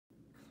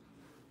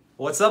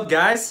What's up,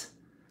 guys?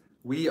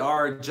 We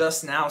are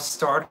just now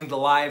starting the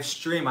live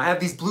stream. I have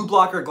these blue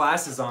blocker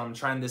glasses on. I'm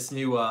trying this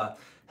new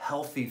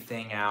healthy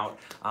thing out,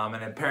 and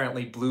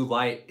apparently blue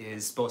light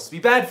is supposed to be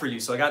bad for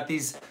you. So I got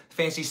these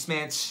fancy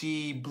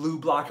smancy blue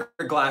blocker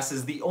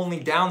glasses. The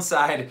only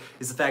downside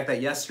is the fact that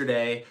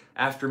yesterday,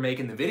 after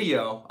making the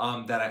video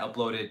that I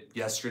uploaded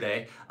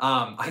yesterday,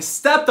 I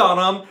stepped on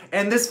them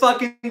and this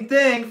fucking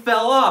thing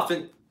fell off.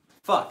 And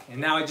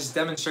now I just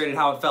demonstrated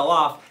how it fell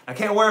off. I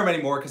can't wear them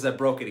anymore because I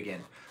broke it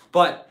again.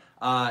 But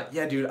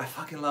yeah, dude, I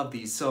fucking love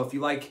these. So if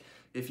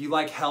you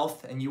like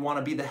health and you want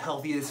to be the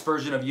healthiest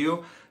version of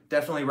you,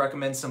 definitely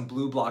recommend some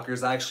blue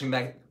blockers. I actually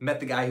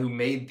met the guy who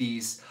made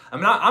these.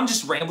 I'm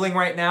just rambling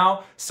right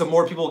now so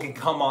more people can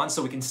come on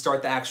so we can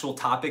start the actual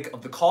topic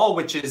of the call,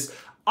 which is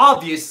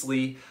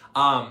obviously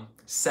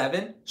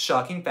 7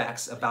 shocking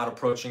facts about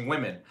approaching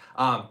women.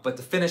 But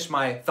to finish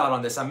my thought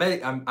on this, I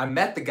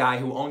met the guy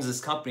who owns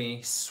this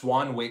company,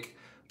 Swanwick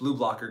Blue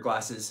Blocker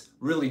Glasses.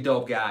 Really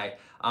dope guy.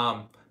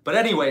 But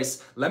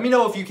anyways, let me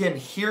know if you can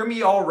hear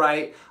me all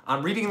right.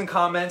 I'm reading the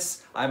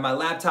comments. I have my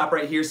laptop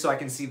right here so I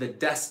can see the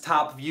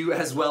desktop view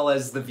as well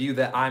as the view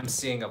that I'm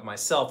seeing of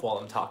myself while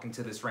I'm talking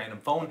to this random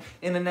phone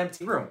in an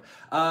empty room.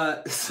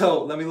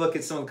 So let me look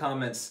at some of the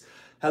comments.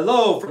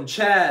 Hello from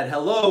Chad.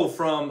 Hello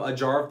from A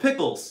Jar of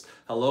Pickles.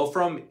 Hello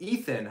from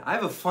Ethan. I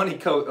have a funny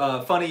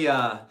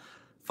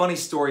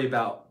story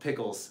about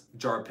pickles,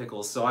 jar of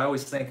pickles. So I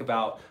always think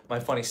about my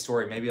funny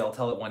story. Maybe I'll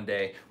tell it one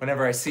day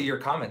whenever I see your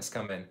comments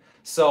come in.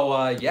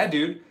 So yeah,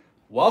 dude,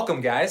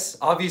 welcome guys.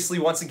 Obviously,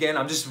 once again,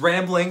 I'm just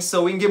rambling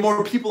so we can get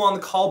more people on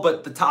the call,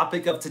 but the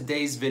topic of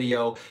today's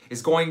video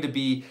is going to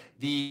be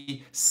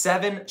the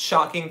 7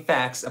 shocking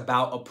facts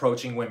about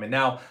approaching women.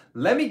 Now,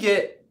 let me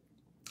get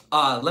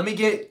a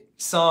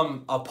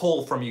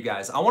poll from you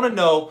guys. I want to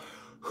know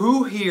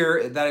who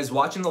here that is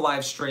watching the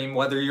live stream,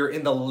 whether you're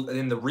in the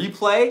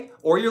replay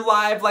or you're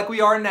live like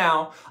we are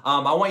now.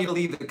 I want you to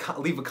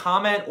leave a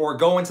comment or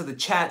go into the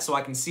chat so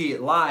I can see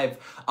it live.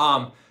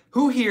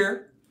 Who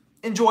here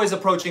enjoys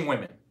approaching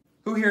women?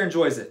 Who here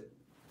enjoys it?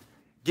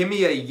 Give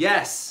me a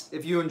yes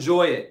if you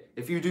enjoy it.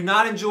 If you do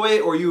not enjoy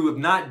it or you have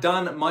not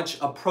done much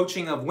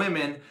approaching of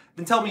women,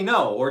 then tell me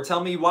no, or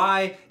tell me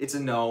why it's a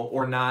no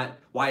or not,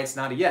 why it's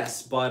not a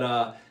yes.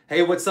 But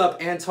hey, what's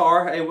up,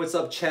 Antar? Hey, what's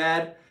up,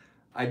 Chad?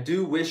 I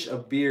do wish a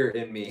beer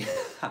in me.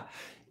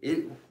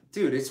 Dude,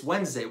 it's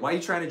Wednesday. Why are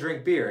you trying to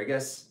drink beer? I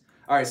guess.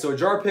 All right, so A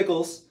Jar of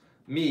Pickles,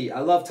 me. I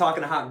love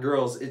talking to hot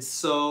girls. It's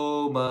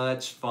so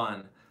much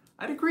fun.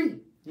 I'd agree,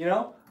 you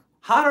know?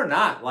 Hot or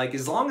not, like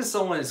as long as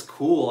someone is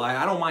cool,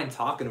 I don't mind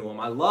talking to them.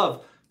 I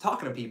love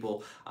talking to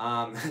people.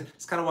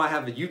 It's kind of why I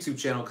have a YouTube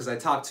channel, because I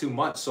talk too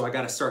much, so I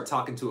got to start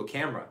talking to a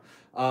camera.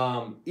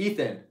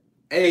 Ethan,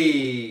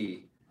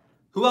 hey.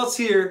 Who else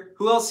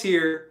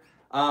here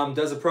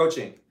does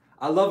approaching?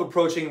 I love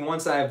approaching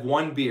once I have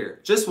 1 beer.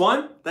 Just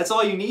 1? That's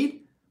all you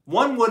need?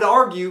 One would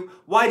argue,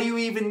 why do you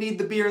even need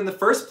the beer in the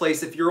first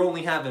place if you're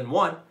only having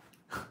 1?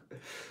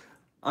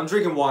 I'm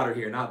drinking water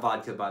here, not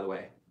vodka, by the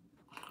way.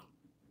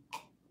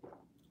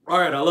 All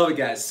right, I love it,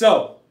 guys.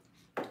 So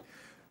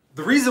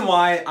the reason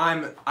why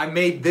I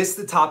made this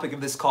the topic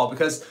of this call,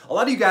 because a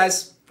lot of you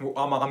guys,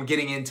 I'm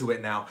getting into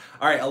it now.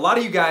 All right, a lot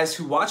of you guys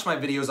who watch my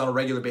videos on a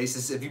regular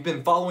basis, if you've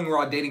been following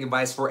Raw Dating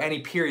Advice for any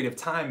period of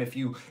time, if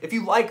you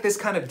like this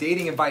kind of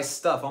dating advice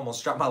stuff,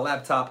 almost dropped my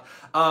laptop,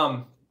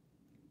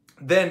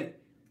 then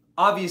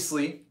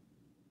obviously,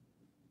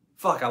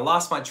 I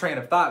lost my train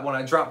of thought when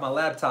I dropped my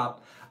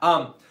laptop.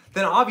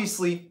 Then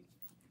obviously,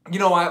 you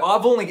know,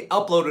 I've only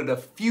uploaded a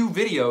few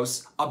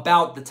videos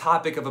about the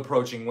topic of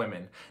approaching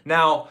women.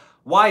 Now,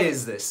 why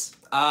is this?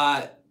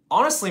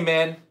 Honestly,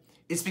 man,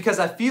 it's because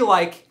I feel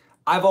like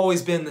I've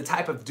always been the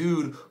type of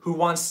dude who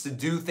wants to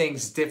do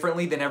things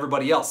differently than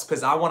everybody else,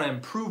 because I want to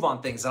improve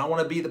on things and I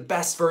want to be the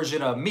best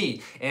version of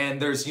me. And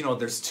there's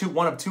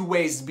one of two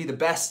ways to be the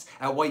best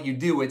at what you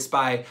do. It's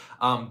by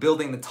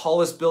building the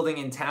tallest building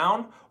in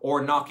town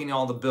or knocking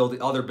all the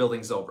other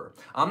buildings over.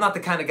 I'm not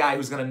the kind of guy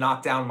who's gonna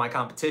knock down my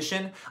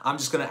competition. I'm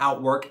just gonna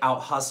outwork,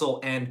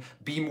 out-hustle, and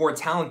be more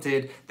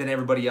talented than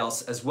everybody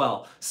else as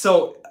well.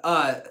 So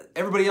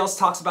everybody else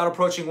talks about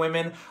approaching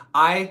women.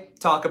 I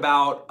talk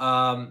about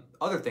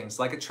other things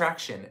like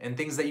attraction and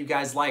things that you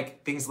guys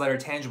like, things that are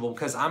tangible,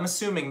 because I'm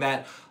assuming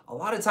that a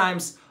lot of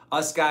times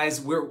us guys,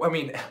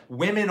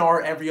 women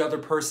are every other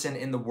person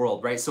in the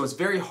world, right? So it's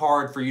very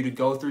hard for you to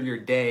go through your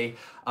day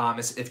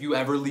if you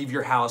ever leave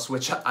your house,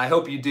 which I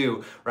hope you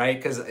do, right?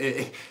 Because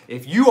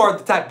if you are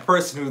the type of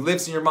person who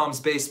lives in your mom's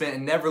basement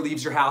and never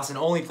leaves your house and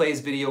only plays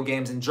video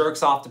games and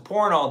jerks off to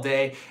porn all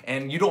day,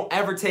 and you don't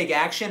ever take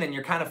action and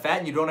you're kind of fat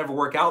and you don't ever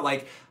work out,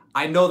 like,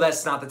 I know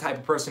that's not the type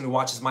of person who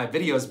watches my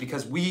videos,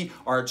 because we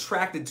are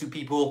attracted to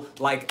people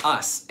like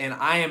us, and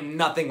I am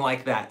nothing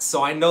like that.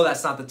 So I know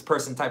that's not the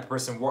type of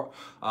person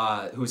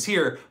who's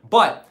here.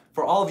 But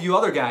for all of you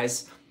other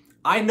guys,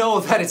 I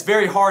know that it's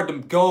very hard to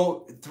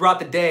go throughout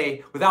the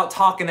day without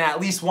talking to at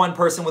least one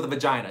person with a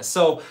vagina.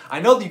 So I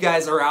know that you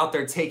guys are out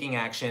there taking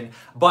action,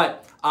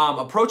 but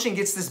approaching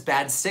gets this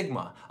bad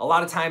stigma. A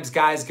lot of times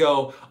guys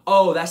go,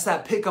 oh, that's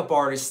that pickup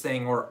artist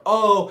thing, or,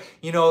 oh,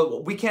 you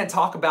know, we can't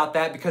talk about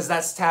that because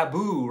that's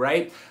taboo,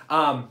 right?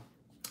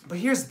 But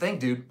here's the thing,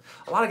 dude.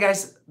 A lot of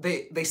guys,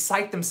 they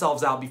psych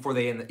themselves out before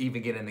they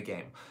even get in the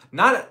game.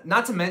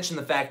 Not to mention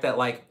the fact that,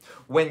 like,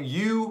 when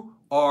you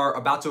are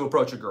about to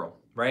approach a girl,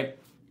 right?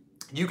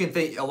 You can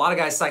think, a lot of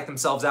guys psych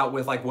themselves out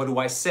with, like, what do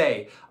I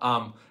say?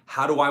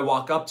 How do I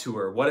walk up to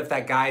her? What if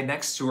that guy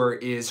next to her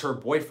is her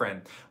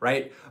boyfriend,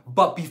 right?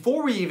 But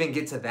before we even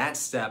get to that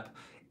step,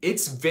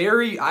 it's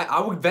very, I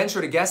would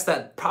venture to guess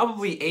that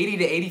probably 80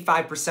 to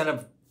 85%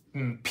 of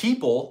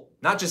people,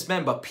 not just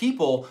men, but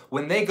people,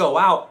 when they go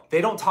out,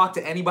 they don't talk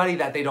to anybody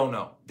that they don't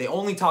know. They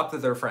only talk to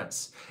their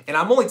friends. And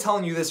I'm only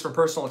telling you this from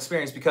personal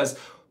experience because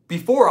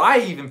before I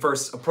even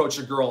first approached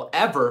a girl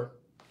ever,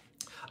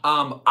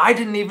 I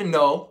didn't even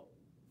know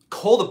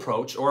cold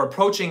approach or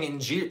approaching in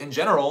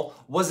general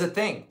was a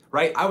thing,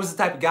 right? I was the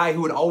type of guy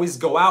who would always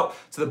go out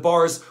to the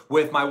bars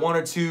with my one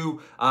or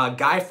two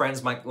guy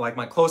friends,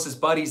 my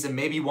closest buddies, and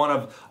maybe one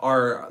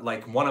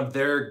of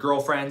their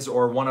girlfriends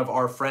or one of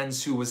our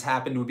friends who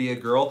happened to be a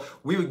girl.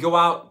 We would go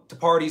out to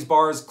parties,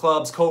 bars,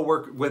 clubs,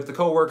 co-work with the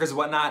coworkers and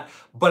whatnot,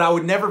 but I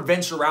would never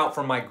venture out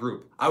from my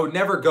group. I would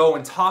never go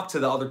and talk to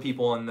the other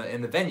people in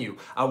the venue.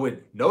 I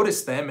would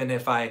notice them, and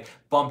if I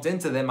bumped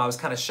into them, I was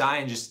kind of shy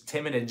and just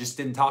timid and just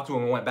didn't talk to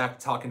them and went back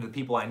to talking to the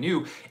people I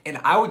knew. And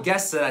I would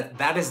guess that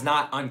that is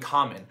not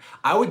uncommon.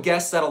 I would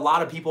guess that a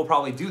lot of people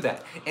probably do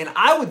that. And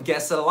I would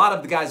guess that a lot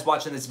of the guys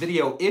watching this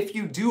video, if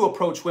you do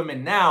approach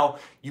women now,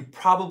 you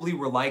probably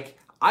were like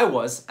I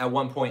was at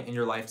one point in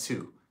your life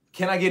too.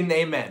 Can I get an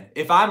amen?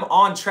 If I'm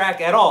on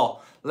track at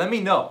all, let me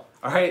know.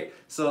 All right,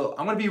 so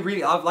I'm gonna be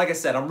reading, like I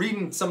said, I'm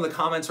reading some of the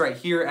comments right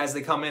here as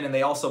they come in, and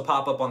they also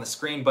pop up on the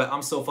screen, but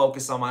I'm so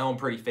focused on my own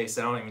pretty face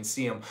that I don't even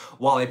see them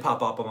while they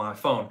pop up on my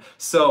phone.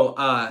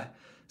 So,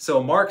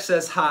 so Mark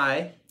says,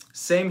 hi,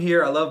 same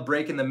here, I love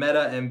breaking the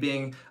meta and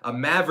being a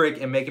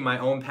maverick and making my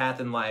own path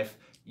in life.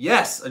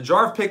 Yes, a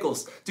jar of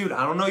pickles. Dude,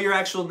 I don't know your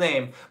actual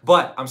name,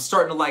 but I'm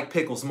starting to like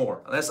pickles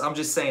more. I'm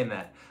just saying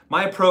that.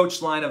 My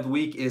approach line of the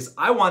week is,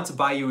 I want to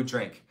buy you a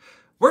drink.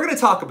 We're gonna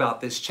talk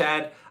about this,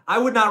 Chad. I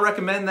would not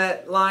recommend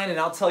that line, and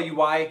I'll tell you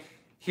why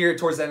here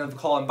towards the end of the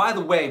call. And by the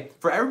way,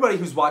 for everybody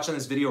who's watching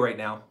this video right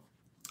now,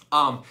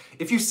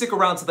 if you stick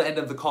around to the end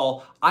of the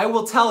call, I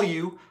will tell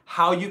you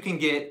how you can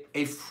get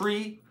a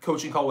free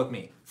coaching call with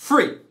me.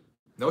 Free.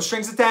 No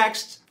strings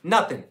attached,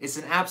 nothing. It's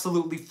an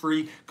absolutely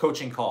free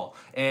coaching call.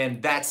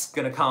 And that's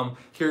gonna come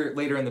here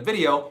later in the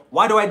video.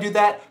 Why do I do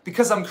that?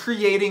 Because I'm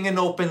creating an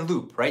open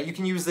loop, right? You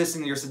can use this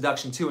in your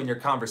seduction too, in your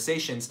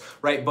conversations,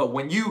 right? But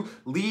when you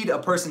lead a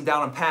person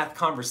down a path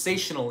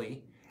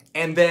conversationally,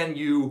 and then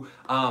you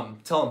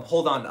tell them,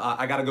 hold on,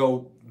 I gotta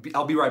go,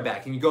 I'll be right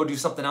back. And you go do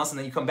something else and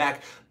then you come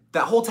back,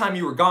 that whole time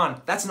you were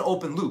gone, that's an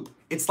open loop.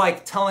 It's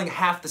like telling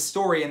half the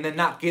story and then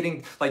not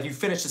getting, like you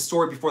finish the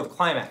story before the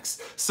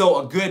climax. So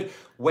a good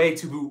way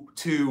to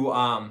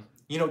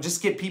you know,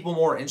 just get people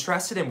more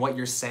interested in what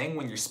you're saying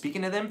when you're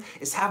speaking to them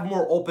is have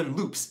more open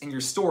loops in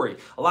your story.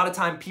 A lot of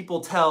time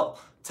people tell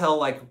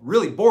like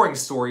really boring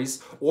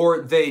stories,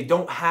 or they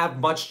don't have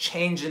much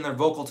change in their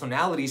vocal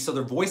tonality, so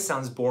their voice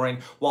sounds boring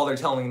while they're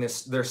telling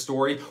their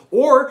story,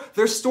 or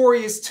their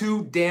story is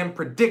too damn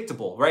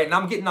predictable, right? And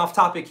I'm getting off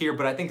topic here,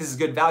 but I think this is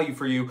good value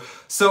for you.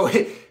 So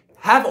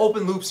have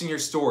open loops in your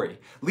story.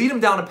 Lead them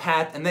down a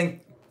path and then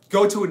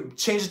go to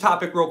change the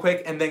topic real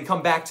quick and then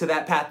come back to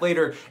that path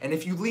later. And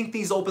if you link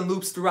these open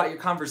loops throughout your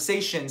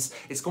conversations,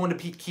 it's going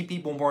to keep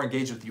people more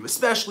engaged with you,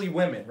 especially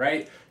women,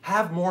 right?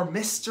 Have more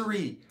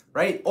mystery,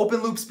 right?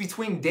 Open loops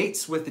between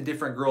dates with the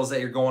different girls that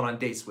you're going on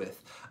dates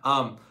with.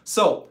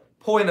 So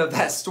point of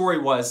that story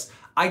was,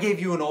 I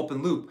gave you an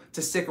open loop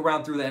to stick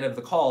around through the end of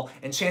the call,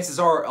 and chances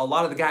are a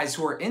lot of the guys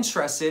who are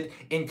interested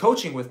in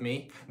coaching with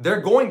me, they're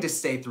going to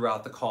stay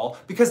throughout the call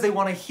because they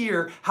want to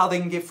hear how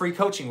they can get free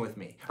coaching with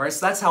me. All right,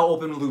 so that's how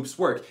open loops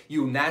work.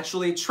 You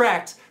naturally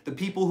attract the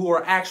people who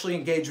are actually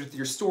engaged with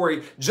your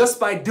story just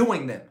by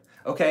doing them,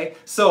 okay?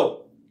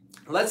 So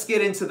let's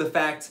get into the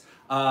fact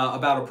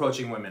about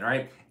approaching women, all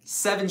right?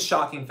 7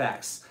 shocking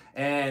facts.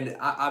 And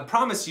I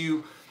promise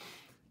you,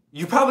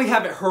 you probably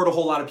haven't heard a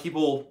whole lot of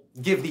people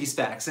give these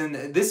facts.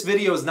 And this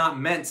video is not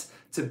meant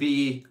to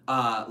be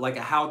like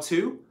a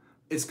how-to.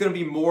 It's gonna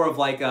be more of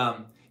like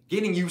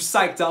getting you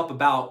psyched up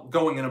about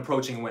going and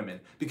approaching women.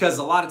 Because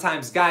a lot of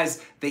times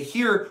guys, they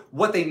hear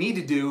what they need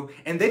to do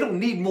and they don't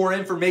need more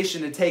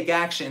information to take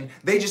action.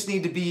 They just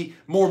need to be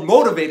more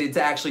motivated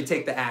to actually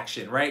take the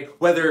action, right?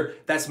 Whether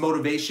that's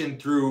motivation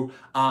through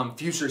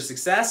future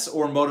success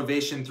or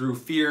motivation through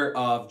fear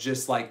of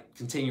just like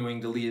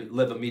continuing to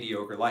live a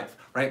mediocre life,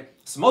 right?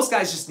 So most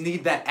guys just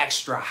need that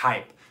extra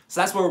hype. So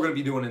that's what we're gonna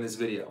be doing in this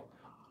video.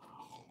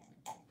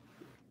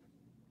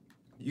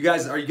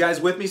 Are you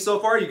guys with me so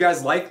far? You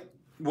guys like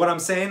what I'm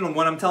saying and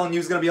what I'm telling you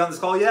is gonna be on this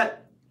call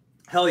yet?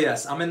 Hell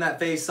yes, I'm in that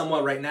phase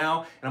somewhat right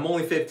now, and I'm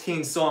only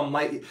 15, so I'm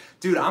like,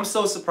 dude, I'm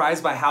so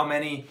surprised by how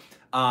many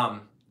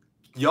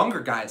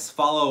younger guys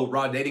follow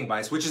Raw Dating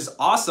Bites, which is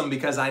awesome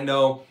because I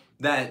know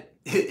that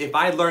if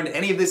I had learned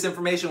any of this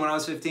information when I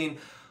was 15,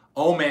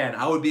 oh man,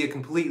 I would be a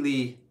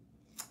completely,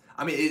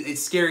 I mean,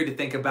 it's scary to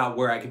think about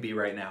where I could be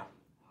right now.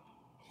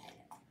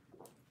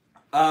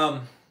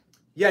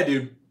 Yeah,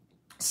 dude.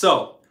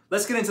 So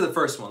let's get into the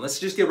first one. Let's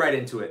just get right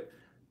into it.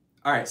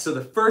 All right. So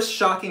the first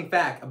shocking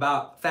fact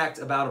about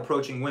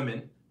approaching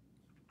women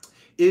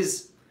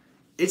is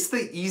it's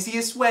the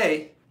easiest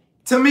way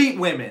to meet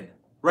women,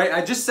 right?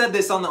 I just said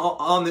this at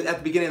the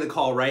beginning of the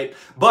call, right?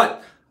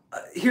 But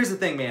here's the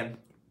thing, man.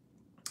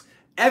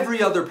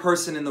 Every other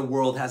person in the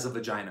world has a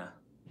vagina.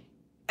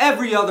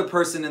 Every other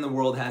person in the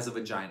world has a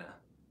vagina.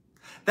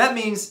 That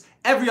means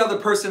every other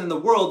person in the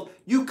world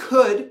you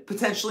could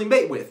potentially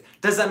mate with.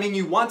 Does that mean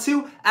you want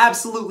to?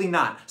 Absolutely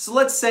not. So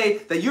let's say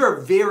that you're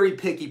a very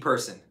picky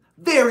person.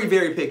 Very,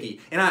 very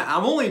picky. And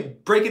I'm only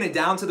breaking it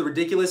down to the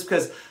ridiculous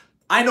because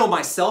I know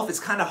myself, it's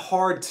kind of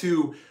hard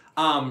to,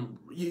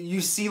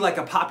 you see like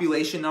a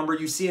population number,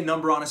 you see a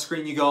number on a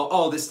screen, you go,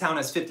 oh, this town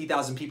has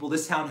 50,000 people,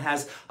 this town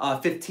has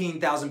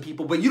 15,000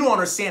 people, but you don't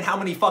understand how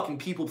many fucking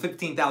people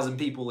 15,000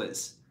 people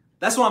is.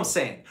 That's what I'm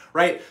saying,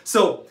 right?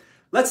 So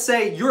let's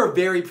say you're a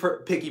very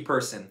picky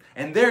person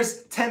and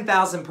there's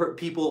 10,000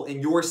 people in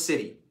your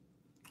city,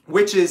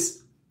 which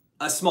is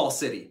a small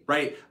city,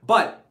 right?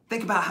 But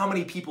think about how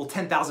many people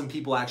 10,000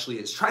 people actually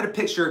is. Try to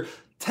picture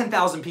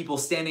 10,000 people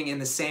standing in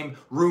the same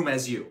room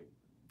as you.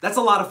 That's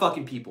a lot of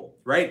fucking people,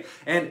 right?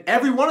 And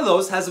every one of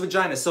those has a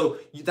vagina. So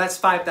that's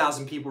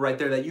 5,000 people right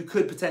there that you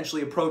could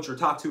potentially approach or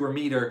talk to or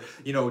meet or,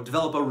 you know,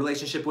 develop a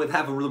relationship with,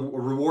 have a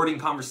rewarding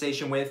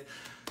conversation with.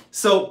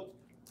 So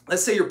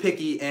let's say you're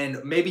picky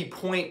and maybe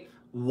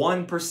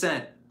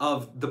 0.1%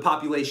 of the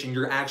population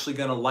you're actually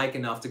gonna like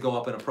enough to go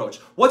up and approach.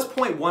 What's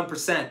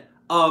 0.1%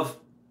 of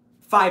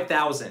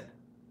 5,000?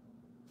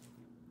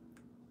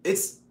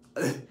 It's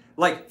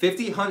like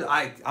 50,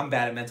 100, I'm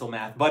bad at mental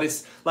math, but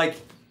it's like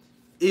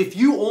if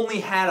you only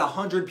had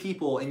 100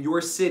 people in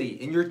your city,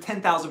 in your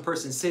 10,000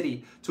 person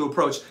city to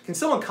approach, can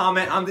someone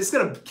comment? It's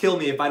gonna kill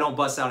me if I don't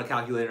bust out a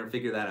calculator and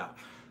figure that out.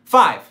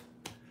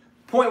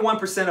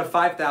 5.1% of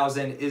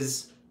 5,000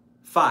 is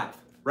 5,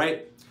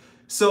 right?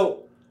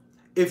 So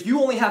if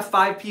you only have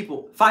 5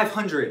 people,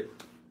 500,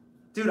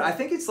 dude, I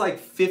think it's like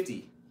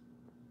 50.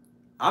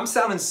 I'm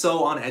sounding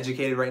so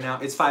uneducated right now.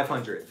 It's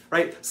 500,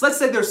 right? So let's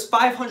say there's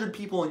 500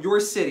 people in your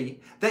city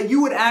that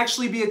you would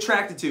actually be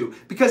attracted to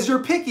because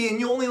you're picky and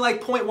you only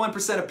like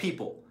 0.1% of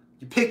people.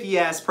 You picky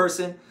ass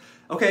person,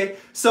 okay?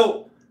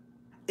 So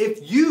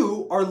if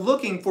you are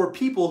looking for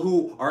people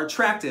who are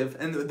attractive,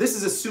 and this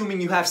is assuming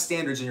you have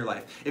standards in your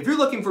life. If you're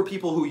looking for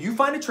people who you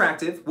find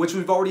attractive, which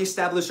we've already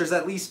established there's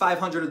at least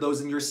 500 of those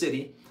in your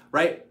city,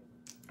 right?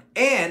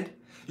 And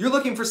you're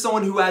looking for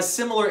someone who has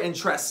similar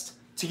interests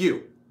to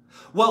you.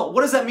 Well,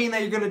 what does that mean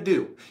that you're going to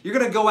do? You're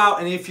going to go out,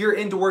 and if you're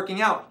into working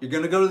out, you're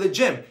going to go to the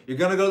gym. You're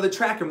going to go to the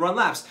track and run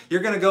laps.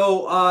 You're going to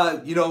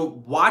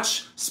go,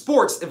 watch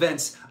sports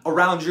events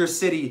around your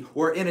city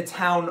or in a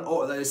town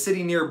or a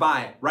city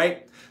nearby,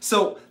 right?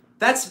 So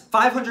that's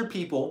 500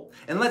 people,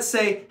 and let's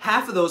say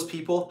half of those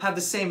people have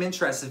the same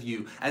interests as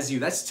you.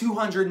 That's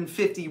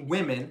 250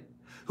 women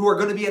who are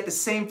going to be at the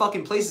same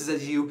fucking places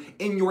as you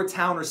in your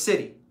town or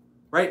city,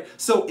 right?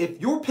 So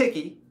if you're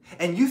picky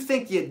and you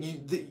think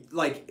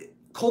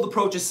cold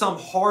approach is some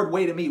hard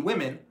way to meet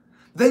women,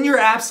 then you're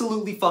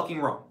absolutely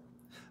fucking wrong.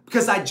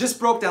 Because I just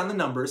broke down the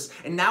numbers,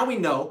 and now we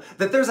know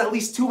that there's at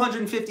least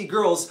 250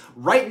 girls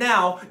right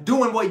now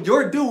doing what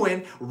you're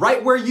doing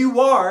right where you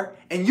are,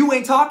 and you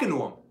ain't talking to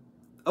them.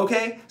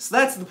 Okay? So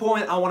that's the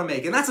point I want to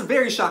make, and that's a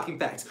very shocking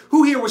fact.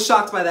 Who here was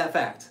shocked by that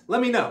fact? Let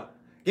me know.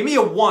 Give me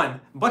a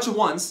bunch of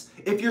ones,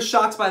 if you're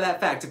shocked by that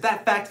fact, if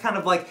that fact kind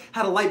of like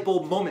had a light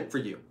bulb moment for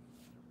you.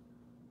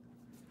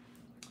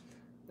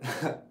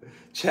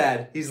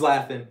 Chad, he's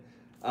laughing.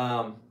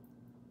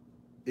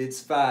 It's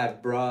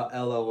 5, bruh,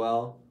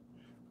 LOL.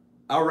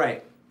 All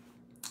right.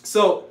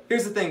 So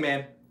here's the thing,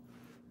 man.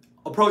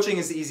 Approaching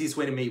is the easiest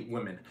way to meet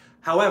women.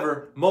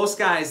 However, most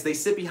guys, they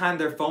sit behind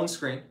their phone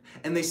screen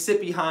and they sit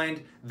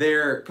behind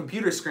their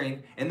computer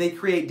screen and they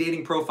create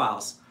dating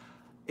profiles.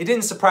 It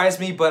didn't surprise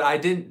me, but I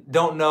didn't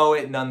know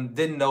it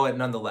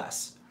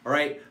nonetheless. All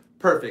right?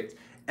 Perfect.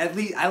 At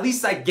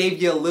least I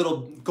gave you a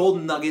little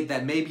golden nugget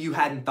that maybe you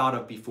hadn't thought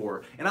of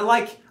before. And I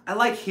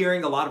like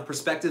hearing a lot of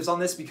perspectives on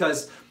this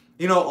because,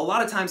 you know, a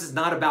lot of times it's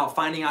not about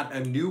finding out a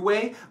new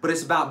way, but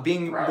it's about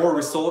being more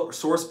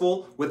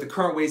resourceful with the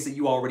current ways that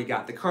you already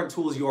got, the current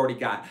tools you already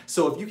got.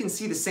 So if you can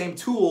see the same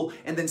tool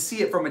and then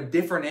see it from a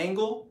different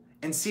angle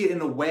and see it in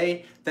a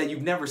way that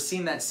you've never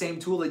seen that same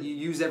tool that you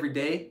use every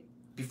day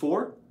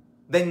before,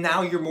 then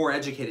now you're more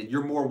educated,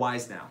 you're more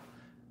wise now.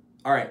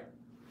 All right.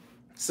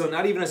 So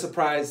not even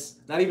surprised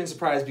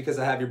because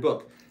I have your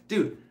book.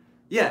 Dude,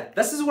 yeah,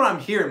 this is what I'm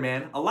hearing,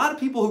 man. A lot of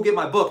people who get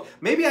my book,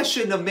 maybe I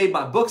shouldn't have made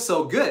my book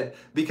so good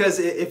because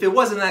if it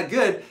wasn't that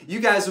good, you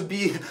guys would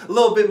be a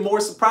little bit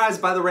more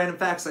surprised by the random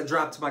facts I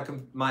dropped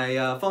to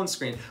my phone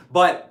screen.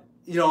 But,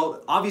 you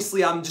know,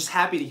 obviously I'm just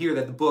happy to hear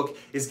that the book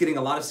is getting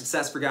a lot of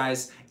success for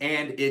guys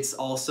and it's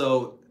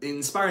also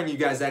inspiring you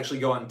guys to actually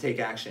go out and take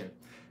action.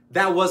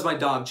 That was my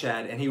dog,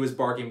 Chad, and he was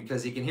barking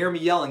because he can hear me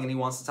yelling and he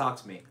wants to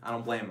talk to me. I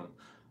don't blame him.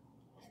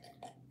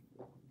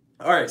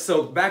 All right,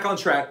 so back on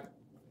track.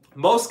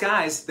 Most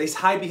guys, they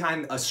hide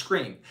behind a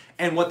screen.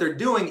 And what they're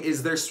doing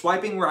is they're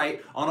swiping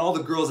right on all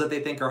the girls that they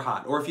think are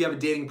hot. Or if you have a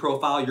dating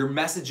profile, you're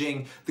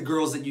messaging the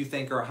girls that you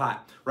think are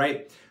hot,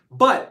 right?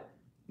 But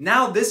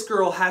now this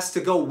girl has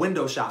to go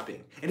window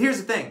shopping. And here's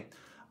the thing.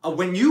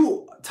 When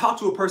you talk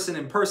to a person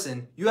in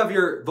person, you have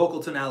your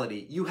vocal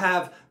tonality, you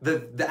have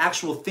the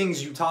actual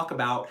things you talk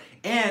about,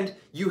 and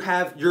you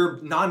have your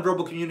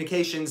nonverbal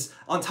communications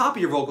on top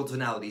of your vocal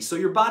tonality. So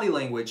your body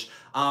language,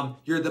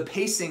 the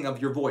pacing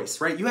of your voice,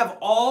 right? You have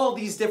all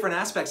these different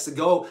aspects that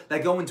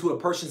go into a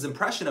person's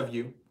impression of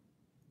you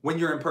when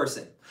you're in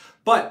person.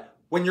 But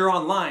when you're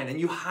online and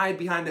you hide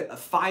behind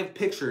 5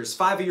 pictures,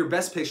 5 of your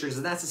best pictures,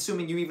 and that's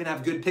assuming you even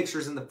have good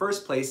pictures in the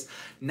first place,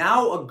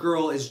 now a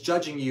girl is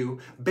judging you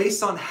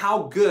based on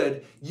how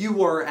good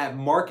you are at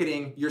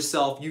marketing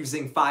yourself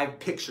using 5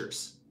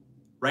 pictures,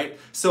 right?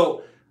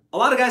 So a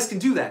lot of guys can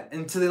do that,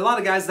 and to a lot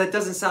of guys that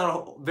doesn't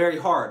sound very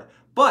hard.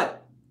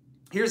 But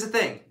here's the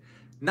thing.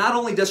 Not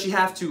only does she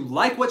have to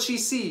like what she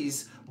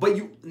sees, but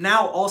you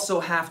now also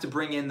have to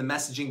bring in the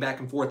messaging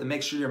back and forth and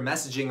make sure your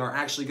messaging are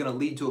actually going to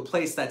lead to a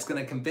place that's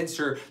going to convince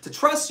her to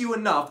trust you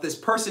enough, this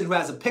person who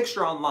has a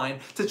picture online,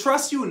 to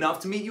trust you enough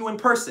to meet you in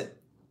person,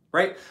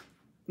 right?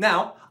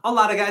 Now, a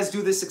lot of guys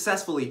do this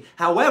successfully.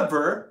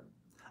 However,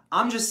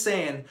 I'm just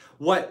saying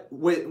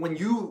when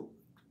you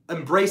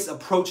embrace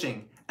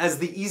approaching as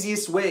the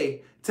easiest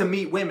way to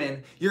meet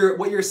women,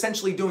 what you're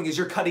essentially doing is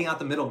you're cutting out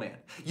the middleman.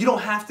 You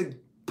don't have to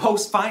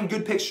find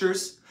good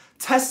pictures,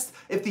 test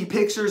if the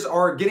pictures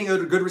are getting a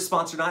good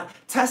response or not.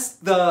 Test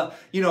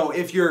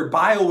if your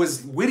bio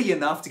was witty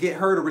enough to get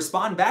her to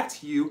respond back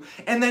to you,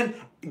 and then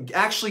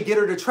actually get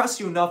her to trust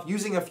you enough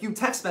using a few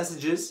text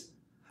messages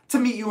to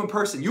meet you in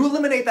person. You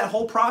eliminate that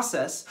whole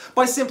process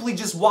by simply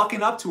just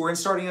walking up to her and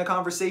starting a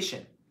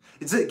conversation.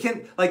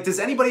 Does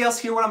anybody else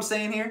hear what I'm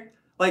saying here?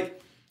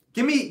 Like,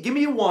 give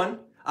me a 1.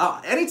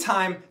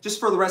 Anytime, just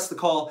for the rest of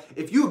the call,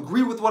 if you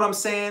agree with what I'm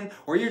saying,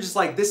 or you're just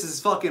like, this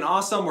is fucking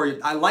awesome, or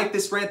I like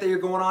this rant that you're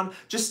going on,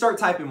 just start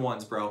typing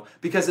 1s, bro,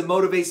 because it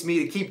motivates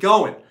me to keep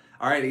going.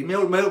 All right, it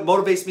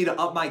motivates me to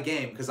up my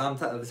game, because I'm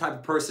the type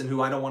of person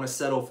who I don't want to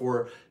settle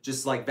for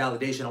just like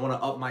validation. I want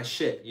to up my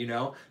shit, you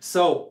know?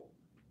 So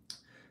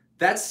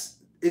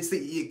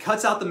it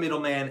cuts out the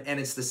middleman, and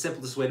it's the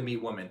simplest way to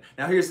meet women.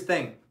 Now, here's the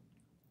thing.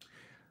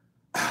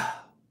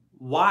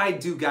 Why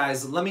do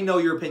guys, let me know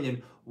your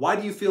opinion, why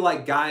do you feel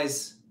like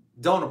guys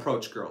don't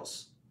approach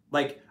girls?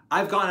 Like,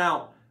 I've gone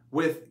out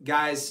with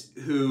guys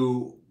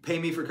who pay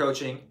me for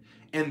coaching,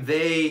 and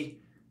I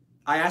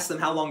ask them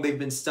how long they've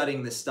been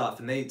studying this stuff,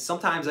 and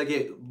sometimes I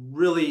get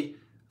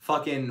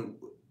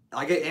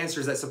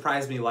answers that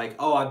surprise me, like,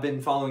 oh, I've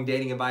been following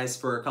dating advice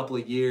for a couple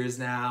of years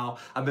now,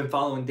 I've been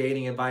following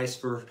dating advice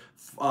for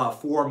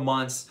 4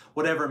 months,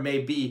 whatever it may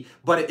be.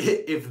 But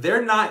if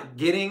they're not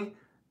getting,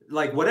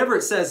 like, whatever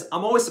it says,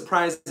 I'm always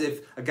surprised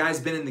if a guy's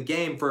been in the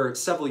game for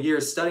several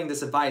years studying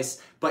this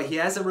advice, but he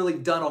hasn't really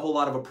done a whole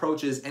lot of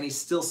approaches, and he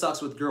still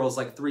sucks with girls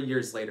like 3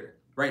 years later,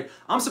 right?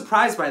 I'm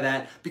surprised by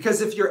that,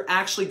 because if you're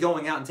actually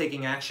going out and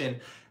taking action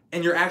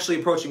and you're actually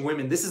approaching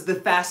women, this is the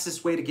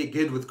fastest way to get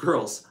good with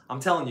girls. I'm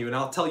telling you, and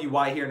I'll tell you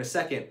why here in a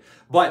second.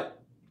 But,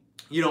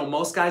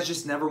 most guys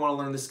just never want to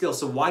learn the skill.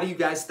 So why do you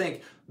guys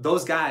think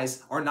those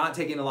guys are not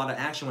taking a lot of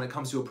action when it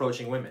comes to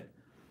approaching women?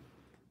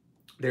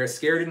 They're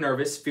scared and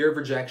nervous, fear of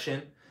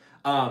rejection.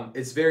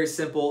 It's very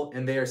simple,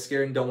 and they are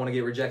scared and don't want to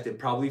get rejected.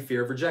 Probably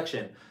fear of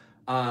rejection.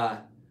 I'm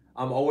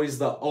always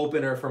the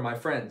opener for my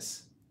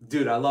friends.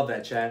 Dude, I love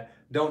that, Chad.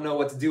 Don't know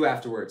what to do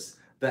afterwards.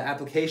 The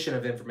application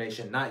of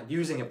information, not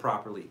using it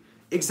properly.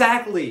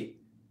 Exactly.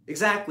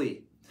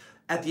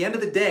 At the end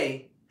of the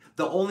day,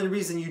 the only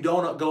reason you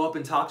don't go up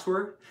and talk to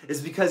her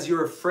is because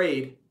you're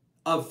afraid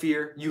of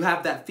fear. You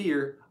have that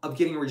fear of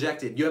getting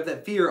rejected. You have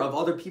that fear of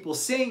other people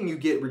saying you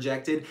get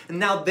rejected, and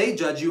now they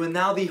judge you, and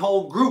now the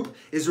whole group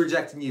is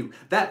rejecting you.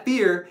 That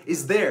fear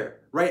is there,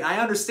 right? I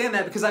understand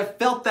that because I've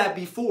felt that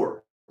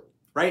before,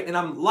 right? And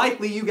I'm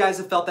likely you guys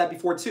have felt that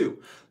before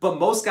too. But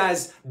most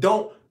guys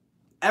don't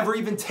ever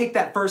even take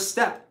that first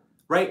step,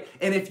 right?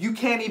 And if you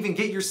can't even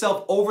get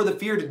yourself over the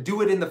fear to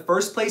do it in the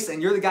first place,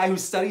 and you're the guy who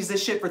studies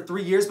this shit for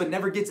 3 years but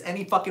never gets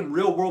any fucking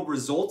real world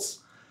results,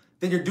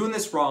 then you're doing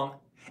this wrong,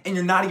 and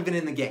you're not even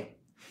in the game.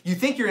 You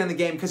think you're in the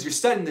game because you're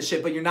studying this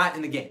shit, but you're not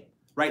in the game,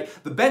 right?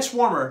 The bench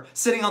warmer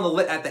sitting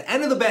at the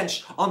end of the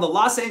bench on the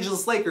Los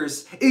Angeles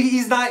Lakers,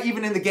 he's not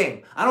even in the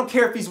game. I don't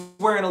care if he's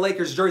wearing a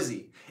Lakers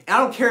jersey. I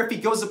don't care if he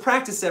goes to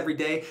practice every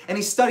day and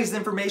he studies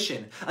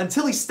information.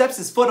 Until he steps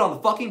his foot on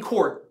the fucking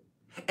court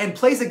and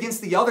plays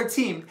against the other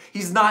team,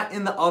 he's not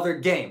in the other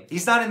game.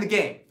 He's not in the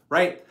game,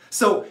 right?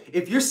 So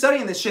if you're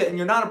studying this shit and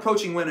you're not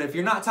approaching women, if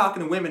you're not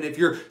talking to women, if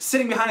you're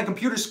sitting behind a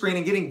computer screen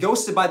and getting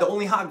ghosted by the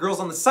only hot girls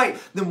on the site,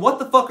 then what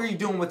the fuck are you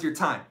doing with your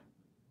time?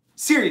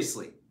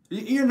 Seriously,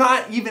 you're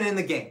not even in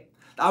the game.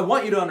 I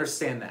want you to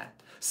understand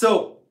that.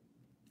 So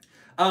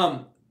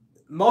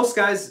most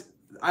guys,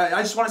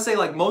 I just want to say,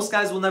 like, most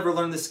guys will never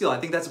learn this skill. I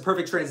think that's a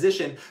perfect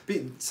transition.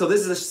 So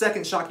this is a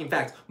second shocking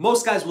fact.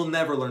 Most guys will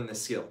never learn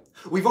this skill.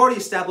 We've already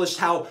established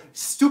how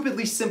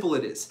stupidly simple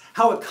it is,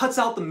 how it cuts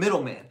out the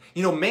middleman.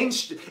 You know,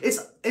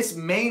 it's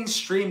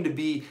mainstream to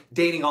be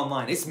dating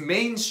online. It's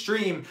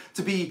mainstream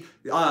to be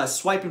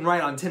swiping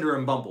right on Tinder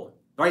and Bumble,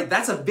 right?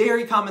 That's a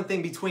very common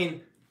thing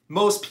between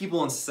most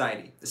people in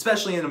society,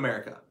 especially in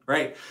America,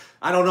 right?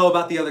 I don't know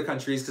about the other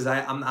countries because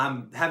I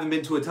haven't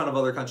been to a ton of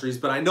other countries,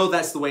 but I know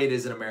that's the way it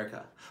is in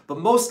America. But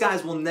most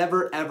guys will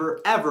never, ever,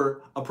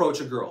 ever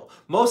approach a girl.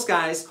 Most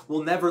guys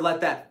will never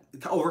let that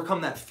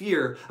overcome that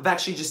fear of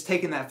actually just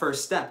taking that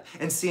first step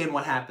and seeing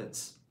what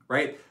happens,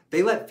 right?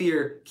 They let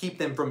fear keep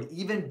them from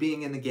even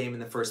being in the game in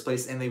the first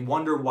place, and they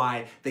wonder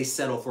why they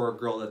settle for a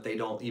girl that they're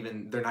not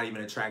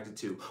even attracted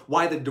to.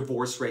 Why the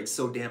divorce rate's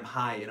so damn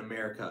high in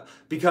America.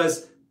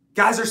 Because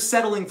guys are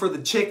settling for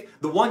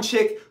the one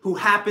chick who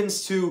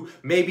happens to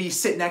maybe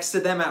sit next to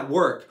them at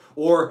work,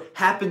 or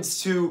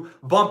happens to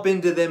bump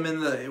into them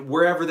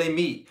wherever they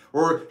meet,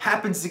 or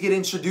happens to get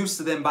introduced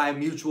to them by a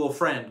mutual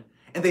friend.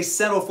 And they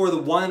settle for the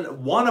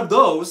one of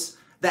those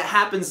that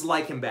happens to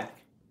like him back.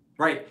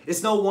 Right?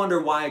 It's no wonder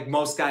why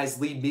most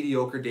guys lead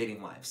mediocre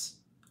dating lives.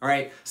 All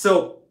right?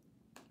 So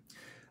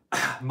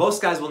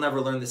most guys will never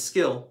learn this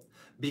skill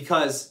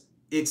because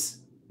it's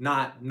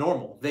not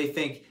normal. They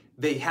think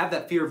they have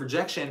that fear of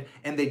rejection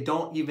and they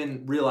don't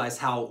even realize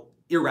how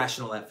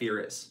irrational that fear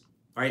is.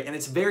 All right? And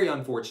it's very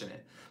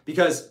unfortunate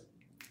because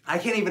I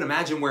can't even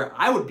imagine where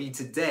I would be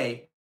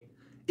today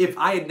if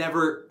I had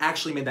never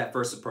actually made that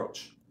first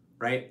approach.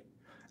 Right?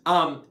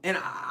 And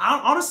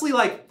I honestly,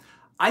 like,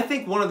 I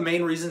think one of the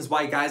main reasons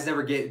why guys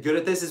never get good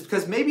at this is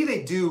because maybe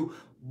they do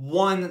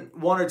one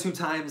or two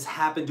times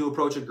happen to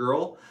approach a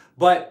girl,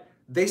 but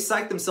they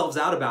psych themselves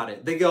out about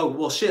it. They go,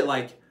 well, shit,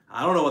 like,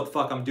 I don't know what the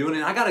fuck I'm doing,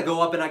 and I gotta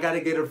go up and I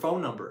gotta get her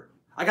phone number.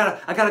 I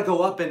gotta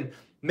go up and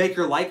make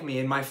her like me,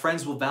 and my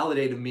friends will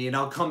validate me, and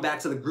I'll come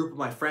back to the group of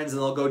my friends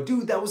and they'll go,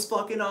 dude, that was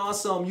fucking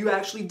awesome. You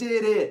actually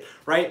did it,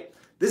 right?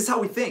 This is how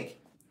we think.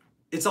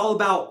 It's all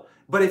about.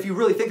 But if you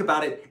really think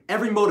about it,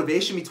 every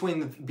motivation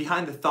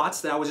behind the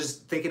thoughts that I was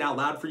just thinking out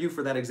loud for you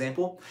for that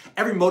example,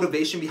 every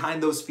motivation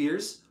behind those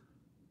fears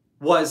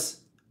was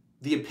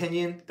the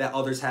opinion that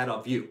others had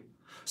of you.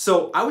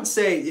 So I would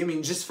say, I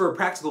mean, just for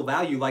practical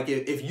value, like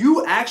if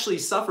you actually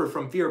suffer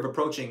from fear of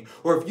approaching,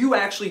 or if you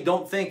actually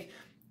don't think,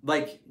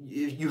 like,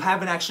 if you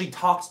haven't actually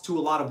talked to a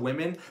lot of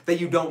women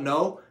that you don't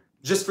know,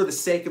 just for the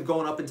sake of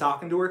going up and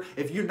talking to her,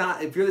 if you're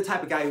the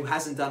type of guy who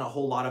hasn't done a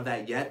whole lot of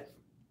that yet,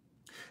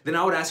 then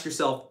I would ask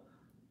yourself,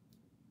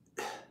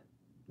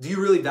 do you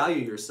really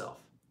value yourself?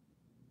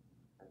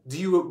 Do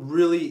you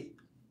really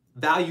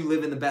value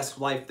living the best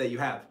life that you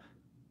have,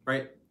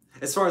 right?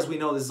 As far as we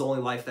know, this is the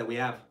only life that we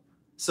have.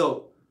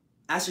 So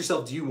ask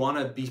yourself, do you want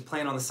to be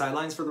playing on the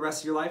sidelines for the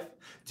rest of your life?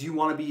 Do you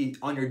want to be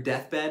on your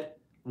deathbed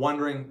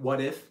wondering what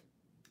if?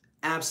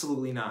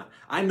 Absolutely not.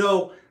 I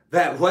know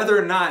that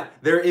whether or not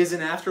there is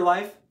an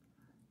afterlife,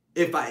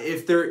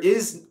 if there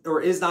is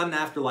or is not an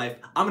afterlife,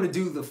 I'm going to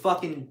do the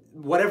fucking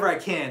whatever I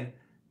can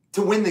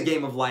to win the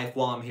game of life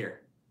while I'm here.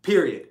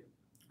 Period.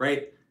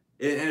 Right?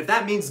 And if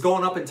that means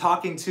going up and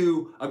talking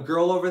to a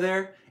girl over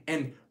there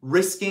and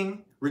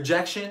risking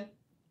rejection,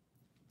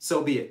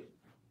 so be it.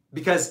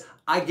 Because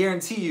I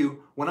guarantee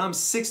you, when I'm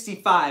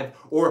 65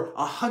 or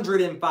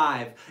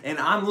 105 and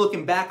I'm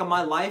looking back on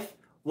my life,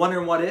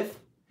 wondering what if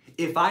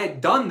I had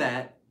done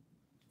that,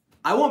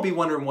 I won't be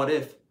wondering what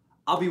if.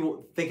 I'll be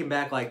thinking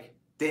back like,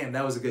 damn,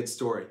 that was a good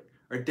story.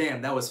 Or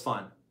damn, that was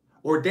fun.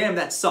 Or damn,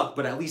 that sucked,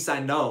 but at least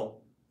I know,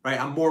 right?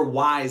 I'm more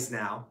wise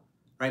now.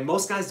 Right?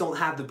 Most guys don't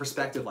have the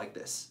perspective like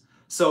this.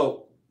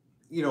 So,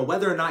 you know,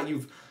 whether or not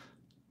you've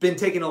been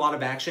taking a lot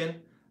of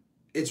action,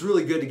 it's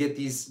really good to get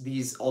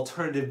these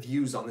alternative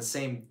views on the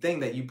same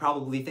thing that you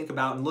probably think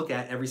about and look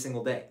at every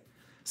single day.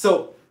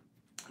 So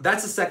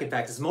that's the second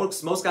fact, is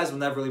most guys will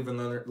never even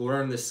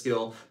learn this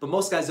skill, but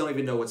most guys don't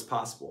even know what's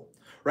possible,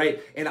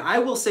 right? And I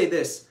will say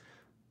this,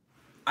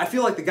 I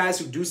feel like the guys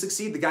who do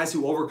succeed, the guys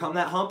who overcome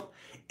that hump,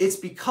 it's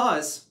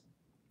because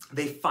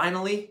they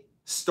finally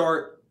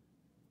start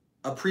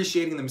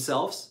appreciating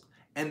themselves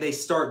and they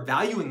start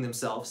valuing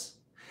themselves,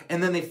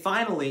 and then they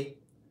finally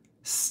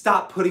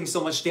stop putting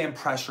so much damn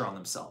pressure on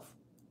themselves,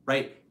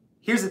 right?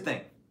 Here's the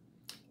thing.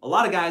 A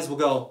lot of guys will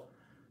go,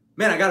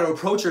 man, I got to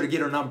approach her to get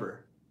her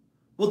number.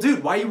 Well,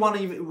 dude, why do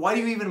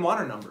you even want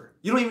her number?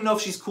 You don't even know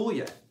if she's cool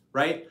yet,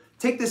 right?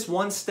 Take this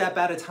one step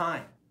at a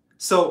time.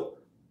 So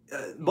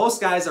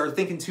most guys are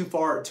thinking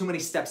too many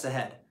steps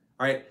ahead,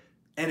 all right?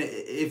 And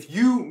if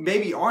you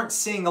maybe aren't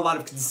seeing a lot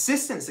of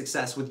consistent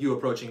success with you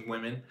approaching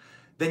women,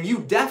 then you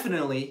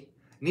definitely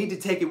need to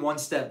take it one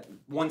step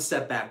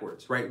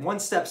backwards, right? One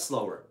step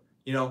slower,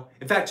 you know?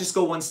 In fact, just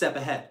go one step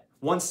ahead,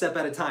 one step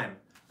at a time,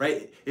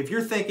 right? If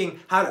you're thinking,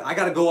 I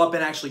got to go up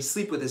and actually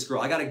sleep with this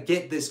girl, I got to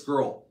get this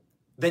girl,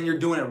 then you're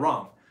doing it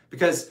wrong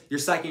because you're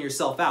psyching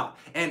yourself out.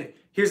 And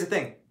here's the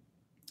thing.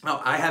 Now,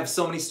 I have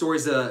so many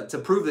stories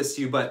to prove this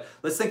to you, but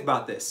let's think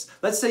about this.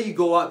 Let's say you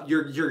go up,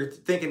 you're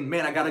thinking,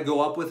 man, I gotta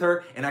go up with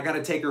her and I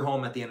gotta take her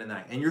home at the end of the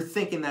night. And you're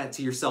thinking that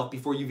to yourself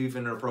before you've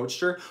even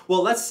approached her.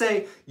 Well, let's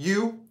say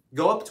you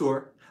go up to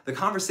her, the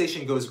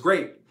conversation goes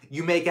great,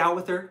 you make out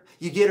with her,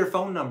 you get her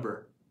phone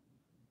number,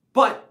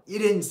 but you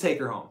didn't take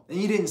her home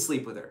and you didn't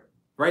sleep with her,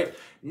 right?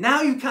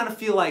 Now you kind of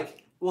feel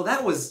like, well,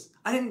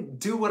 I didn't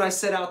do what I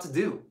set out to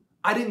do.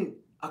 I didn't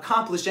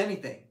accomplish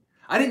anything.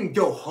 I didn't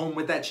go home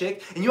with that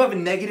chick, and you have a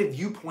negative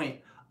viewpoint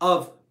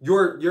of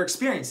your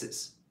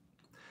experiences.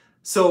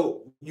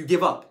 So you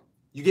give up,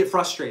 you get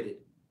frustrated,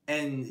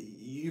 and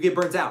you get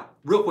burnt out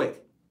real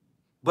quick.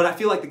 But I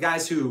feel like the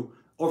guys who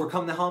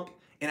overcome the hump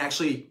and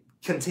actually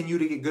continue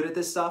to get good at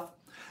this stuff,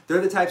 they're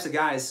the types of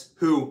guys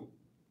who,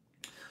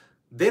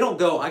 they don't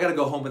go, I gotta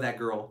go home with that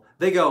girl.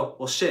 They go,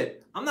 well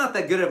shit, I'm not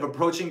that good at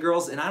approaching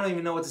girls and I don't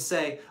even know what to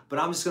say, but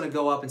I'm just gonna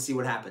go up and see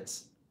what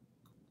happens.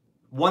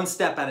 One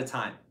step at a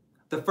time.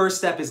 The first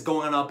step is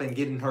going up and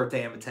getting her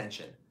damn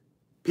attention.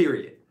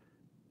 Period.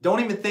 Don't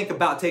even think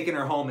about taking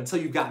her home until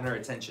you've gotten her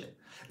attention.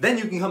 Then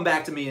you can come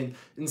back to me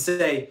and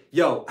say,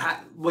 yo,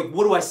 like,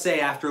 what do I say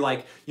after,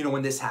 like, you know,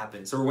 when this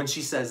happens or when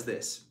she says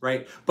this,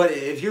 right? But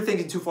if you're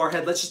thinking too far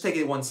ahead, let's just take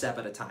it one step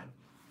at a time.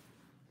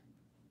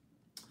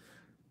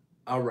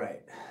 All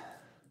right.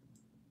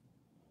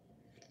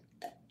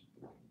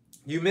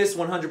 You miss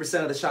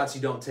 100% of the shots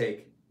you don't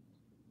take.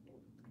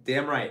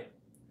 Damn right.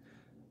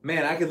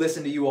 Man, I could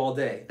listen to you all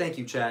day. Thank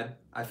you, Chad.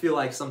 I feel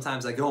like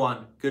sometimes I go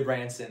on good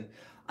rants, and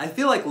I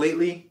feel like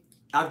lately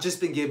I've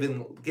just been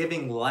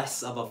giving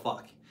less of a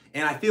fuck.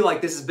 And I feel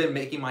like this has been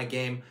making my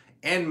game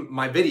and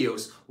my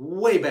videos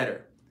way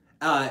better.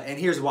 And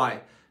here's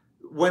why.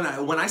 When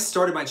I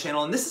started my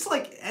channel, and this is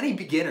like any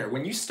beginner,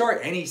 when you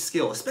start any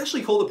skill,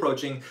 especially cold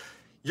approaching,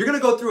 you're gonna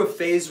go through a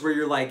phase where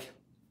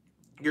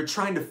you're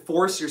trying to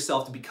force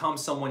yourself to become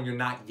someone you're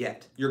not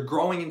yet. You're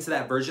growing into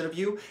that version of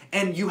you,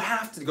 and you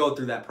have to go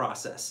through that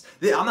process.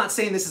 I'm not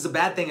saying this is a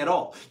bad thing at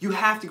all. You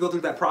have to go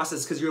through that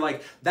process because you're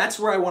like, that's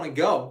where I want to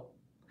go.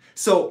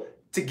 So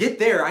to get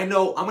there, I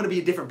know I'm going to be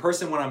a different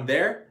person when I'm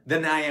there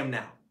than I am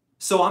now.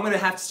 So I'm going to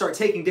have to start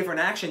taking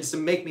different actions to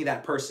make me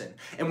that person.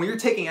 And when you're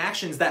taking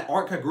actions that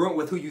aren't congruent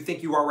with who you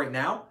think you are right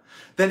now,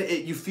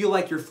 then you feel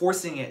like you're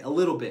forcing it a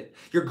little bit.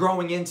 You're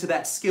growing into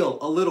that skill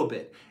a little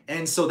bit.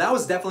 And so that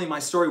was definitely my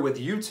story with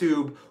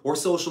YouTube or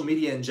social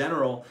media in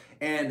general.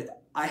 And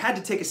I had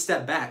to take a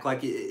step back.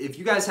 Like, if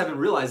you guys haven't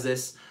realized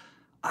this,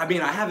 I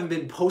mean, I haven't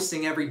been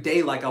posting every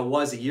day like I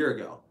was a year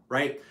ago,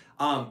 right?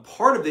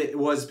 Part of it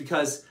was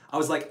because I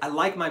was like, I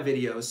like my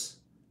videos.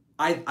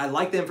 I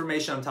like the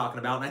information I'm talking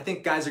about, and I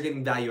think guys are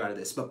getting value out of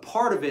this. But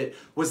part of it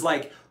was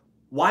like,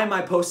 why am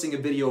I posting a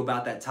video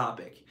about that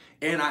topic?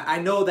 And I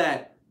know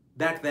that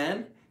back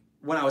then,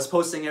 when I was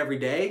posting every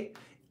day,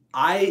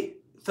 I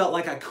felt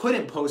like I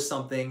couldn't post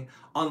something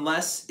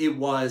unless it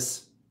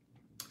was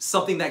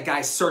something that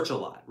guys search a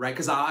lot, right?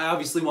 Because I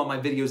obviously want my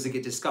videos to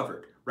get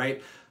discovered,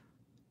 right?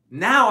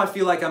 Now I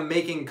feel like I'm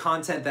making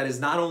content that is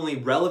not only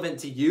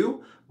relevant to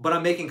you, but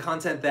I'm making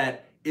content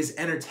that is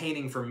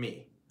entertaining for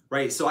me.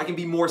 Right? So I can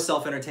be more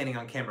self-entertaining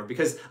on camera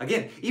because,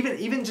 again,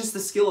 even just the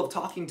skill of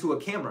talking to a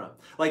camera,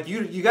 like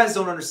you guys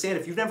don't understand,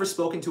 if you've never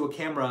spoken to a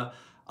camera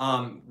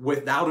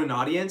without an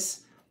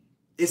audience,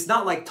 it's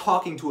not like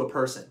talking to a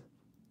person.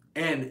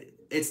 And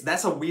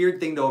that's a weird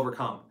thing to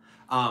overcome.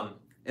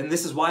 And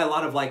this is why a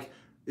lot of, like,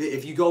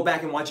 if you go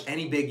back and watch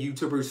any big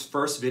YouTuber's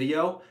first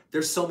video,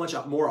 they're so much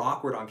more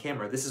awkward on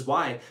camera. This is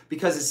why,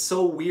 because it's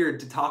so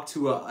weird to talk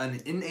to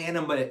an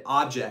inanimate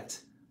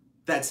object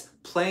that's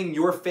playing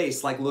your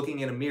face like looking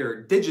in a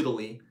mirror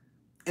digitally,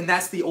 and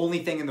that's the only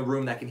thing in the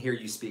room that can hear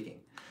you speaking.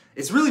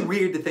 It's really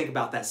weird to think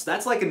about that. So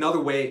that's like another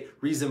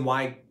reason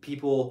why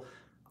people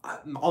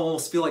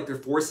almost feel like they're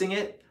forcing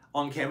it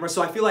on camera.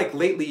 So I feel like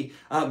lately,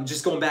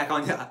 just going back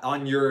on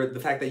the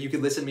fact that you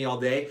could listen to me all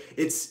day,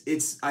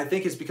 I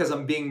think it's because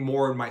I'm being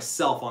more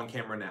myself on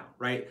camera now,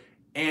 right?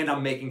 And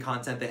I'm making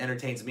content that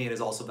entertains me and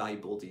is also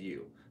valuable to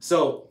you.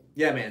 So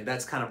yeah, man,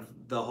 that's kind of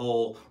the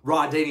whole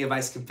raw dating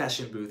advice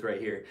confession booth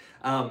right here.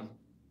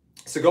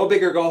 So go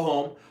big or go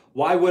home.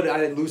 Why would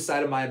I lose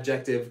sight of my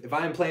objective? If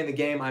I am playing the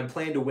game, I'm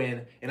playing to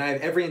win, and I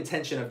have every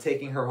intention of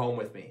taking her home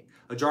with me.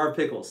 A jar of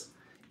pickles.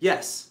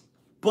 Yes,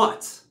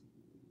 but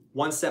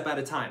one step at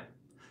a time.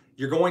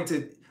 You're going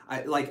to,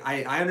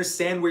 I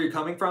understand where you're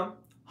coming from,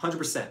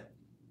 100%.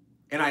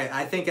 And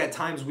I think at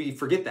times we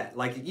forget that.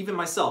 Like, even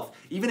myself,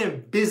 even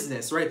in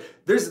business, right?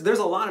 There's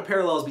a lot of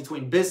parallels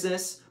between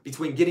business,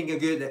 between getting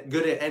good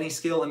at any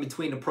skill, and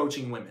between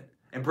approaching women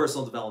and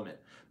personal development.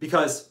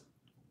 Because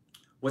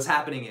what's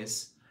happening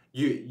is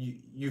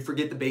you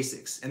forget the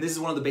basics. And this is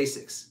one of the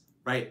basics,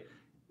 right?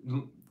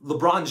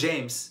 LeBron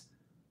James,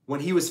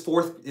 when he was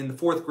in the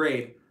fourth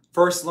grade,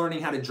 first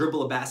learning how to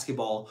dribble a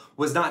basketball,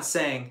 was not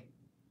saying,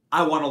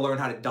 I want to learn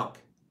how to dunk.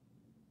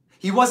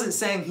 He wasn't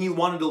saying he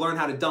wanted to learn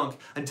how to dunk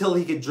until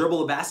he could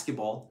dribble a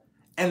basketball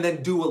and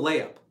then do a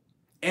layup.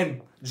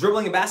 And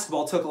dribbling a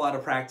basketball took a lot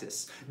of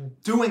practice.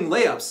 Doing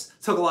layups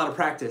took a lot of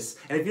practice.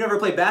 And if you never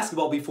played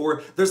basketball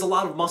before, there's a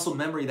lot of muscle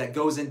memory that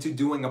goes into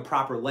doing a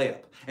proper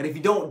layup. And if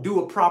you don't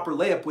do a proper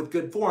layup with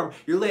good form,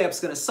 your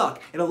layup's gonna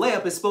suck. And a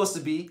layup is supposed to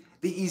be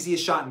the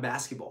easiest shot in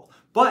basketball.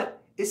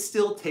 But it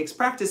still takes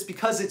practice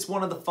because it's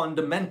one of the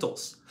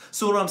fundamentals.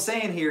 So what I'm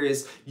saying here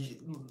is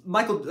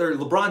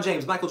LeBron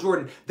James, Michael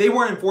Jordan, they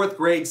weren't in 4th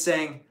grade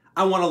saying,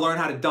 I wanna learn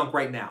how to dunk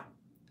right now.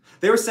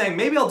 They were saying,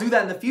 maybe I'll do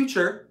that in the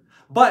future,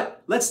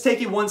 but let's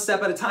take it one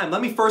step at a time.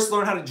 Let me first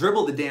learn how to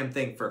dribble the damn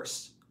thing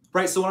first,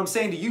 right? So what I'm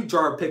saying to you,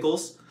 Jar of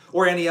Pickles,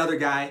 or any other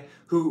guy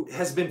who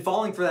has been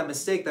falling for that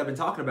mistake that I've been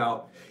talking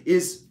about,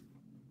 is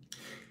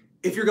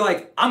if you're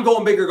like, I'm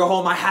going big or go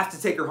home, I have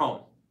to take her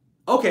home.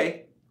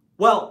 Okay,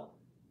 well,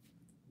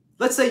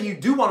 let's say you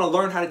do want to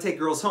learn how to take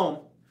girls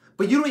home,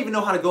 but you don't even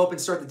know how to go up and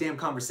start the damn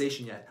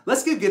conversation yet.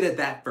 Let's get good at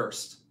that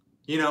first.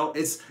 You know,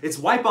 it's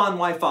wipe on,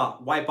 wipe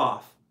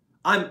off.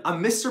 I'm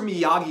Mr.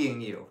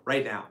 Miyagi-ing you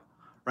right now.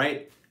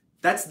 Right?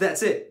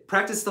 That's it.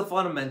 Practice the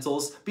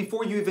fundamentals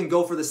before you even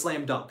go for the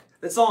slam dunk.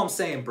 That's all I'm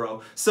saying,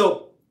 bro.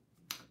 So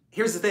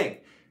here's the thing.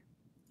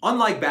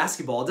 Unlike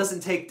basketball, it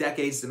doesn't take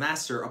decades to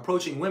master.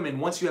 Approaching women,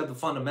 once you have the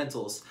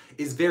fundamentals,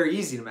 is very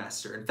easy to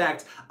master. In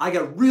fact, I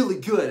got really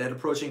good at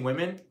approaching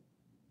women.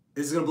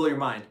 This is going to blow your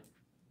mind.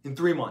 In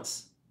 3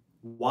 months.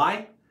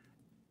 Why?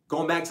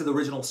 Going back to the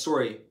original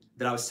story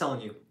that I was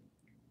telling you.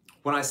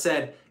 When I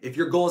said, if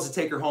your goal is to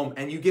take her home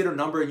and you get her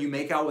number and you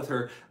make out with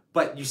her,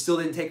 but you still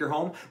didn't take her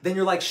home, then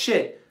you're like,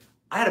 shit,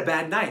 I had a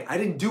bad night. I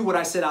didn't do what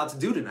I set out to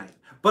do tonight.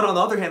 But on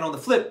the other hand, on the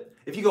flip,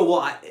 if you go,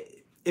 well,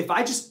 if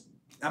I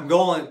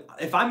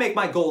make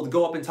my goal to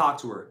go up and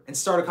talk to her and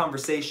start a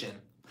conversation,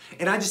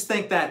 and I just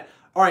think that,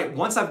 all right,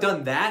 once I've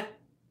done that,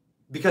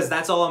 because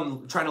that's all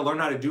I'm trying to learn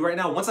how to do right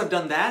now, once I've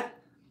done that,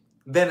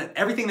 then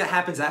everything that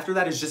happens after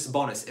that is just a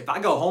bonus. If I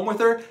go home with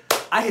her,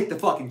 I hit the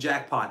fucking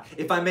jackpot.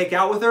 If I make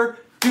out with her,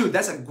 dude,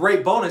 that's a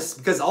great bonus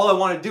because all I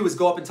want to do is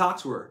go up and talk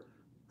to her.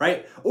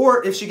 Right?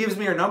 Or if she gives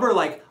me her number,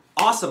 like,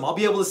 awesome, I'll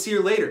be able to see her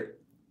later.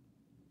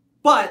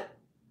 But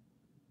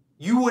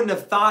you wouldn't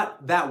have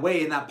thought that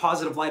way in that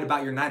positive light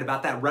about your night,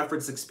 about that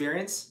reference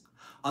experience,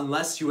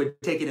 unless you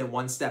had taken it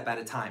one step at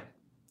a time.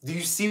 Do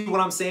you see what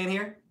I'm saying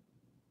here?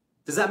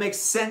 Does that make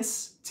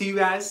sense to you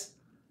guys?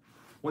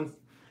 All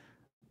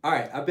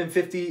right, I've been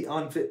 50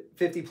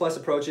 plus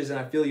approaches, and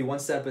I feel you one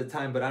step at a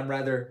time, but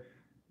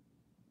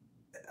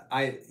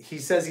he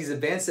says he's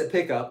advanced at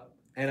pickup,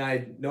 and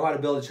I know how to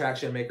build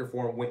attraction and make her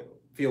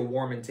feel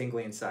warm and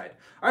tingly inside.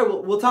 All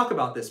right, we'll talk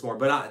about this more.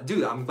 But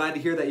dude, I'm glad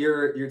to hear that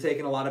you're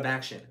taking a lot of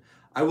action.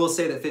 I will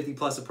say that 50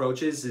 plus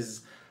approaches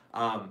is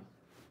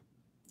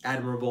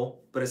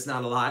admirable, but it's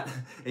not a lot.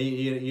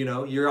 you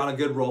know, you're on a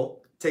good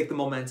roll. Take the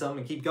momentum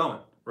and keep going,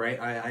 right?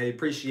 I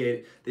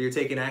appreciate that you're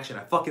taking action.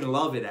 I fucking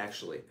love it,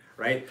 actually,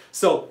 right?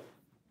 So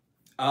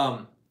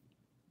most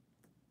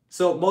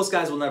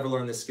guys will never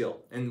learn this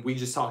skill, and we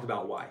just talked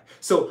about why.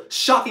 So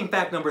shocking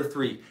fact number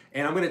 3,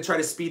 and I'm going to try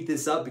to speed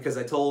this up because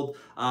I told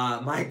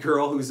my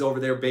girl who's over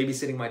there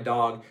babysitting my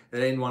dog that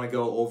I didn't want to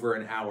go over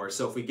an hour.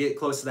 So if we get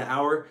close to the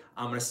hour,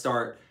 I'm going to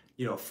start,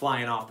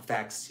 flying off the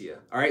facts to you.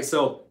 All right,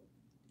 so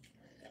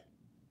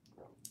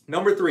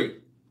number 3,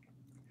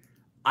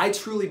 I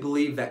truly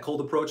believe that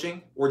cold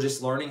approaching, or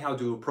just learning how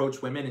to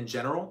approach women in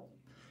general,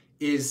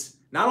 is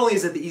not only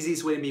is it the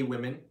easiest way to meet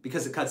women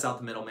because it cuts out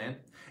the middleman,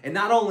 and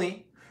not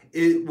only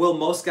will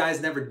most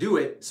guys never do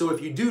it. So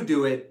if you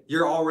do it,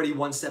 you're already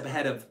one step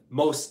ahead of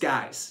most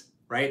guys,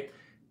 right?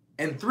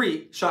 And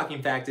 3,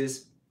 shocking fact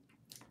is,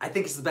 I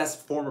think it's the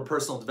best form of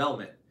personal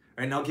development.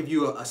 Right? And I'll give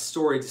you a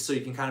story so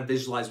you can kind of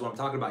visualize what I'm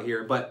talking about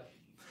here. But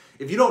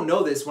if you don't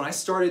know this, when I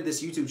started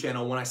this YouTube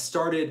channel, when I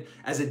started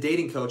as a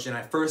dating coach and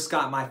I first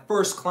got my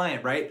first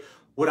client, right?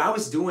 What I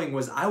was doing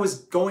was I was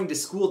going to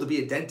school to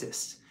be a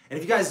dentist. And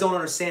if you guys don't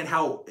understand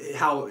how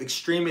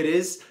extreme it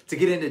is to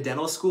get into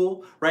dental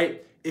school,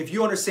 right? If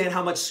you understand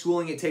how much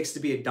schooling it takes to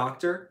be a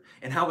doctor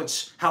and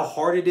how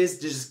hard it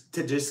is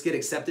to just get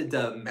accepted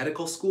to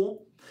medical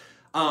school,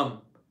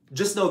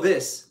 just know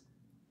this: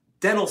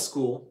 dental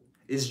school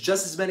is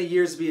just as many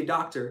years to be a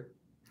doctor,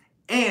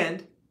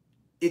 and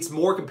it's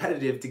more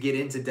competitive to get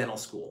into dental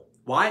school.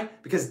 Why?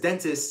 Because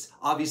dentists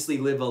obviously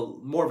live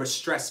more of a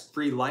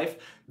stress-free life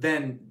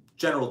than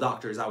general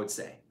doctors, I would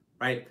say,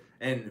 right?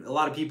 And a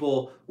lot of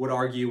people would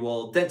argue,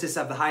 well, dentists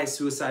have the highest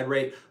suicide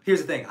rate.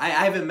 Here's the thing. I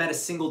haven't met a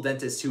single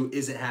dentist who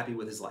isn't happy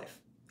with his life.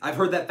 I've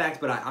heard that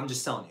fact, but I'm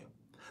just telling you.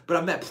 But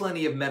I've met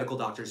plenty of medical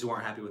doctors who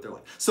aren't happy with their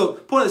life. So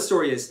point of the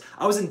story is,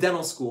 I was in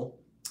dental school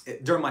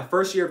during my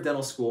first year of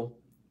dental school,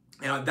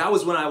 and that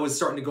was when I was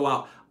starting to go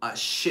out a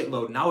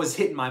shitload, and I was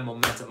hitting my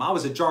momentum. I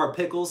was a jar of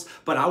pickles,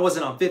 but I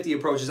wasn't on 50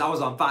 approaches. I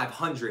was on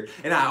 500,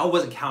 and I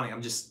wasn't counting.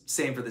 I'm just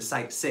saying for the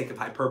sake of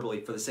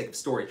hyperbole, for the sake of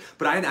story.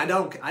 But I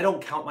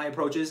don't count my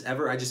approaches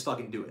ever. I just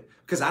fucking do it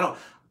because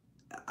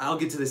I'll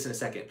get to this in a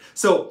second.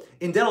 So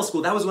in dental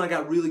school, that was when I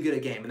got really good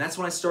at game, and that's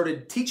when I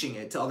started teaching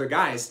it to other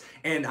guys.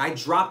 And I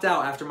dropped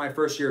out after my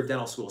first year of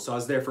dental school, so I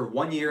was there for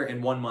 1 year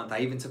and 1 month. I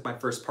even took my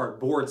first part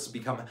boards to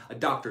become a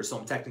doctor, so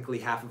I'm technically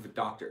half of a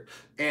doctor.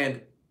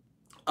 And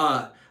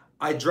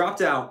I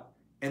dropped out,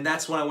 and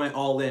that's when I went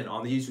all in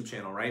on the YouTube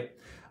channel, right?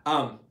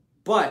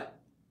 But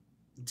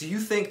do you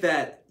think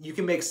that you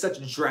can make such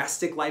a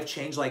drastic life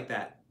change like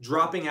that,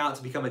 dropping out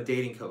to become a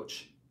dating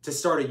coach, to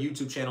start a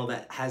YouTube channel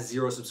that has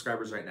 0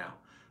 subscribers right now?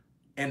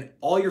 And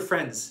all your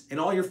friends and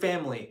all your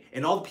family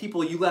and all the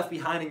people you left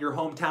behind in your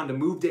hometown to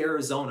move to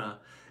Arizona,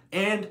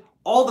 and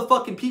all the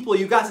fucking people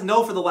you got to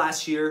know for the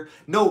last year,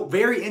 know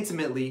very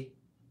intimately,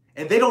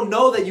 and they don't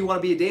know that you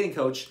want to be a dating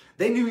coach.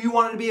 They knew you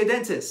wanted to be a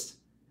dentist.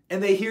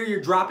 And they hear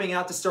you're dropping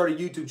out to start a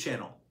YouTube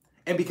channel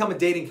and become a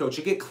dating coach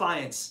and get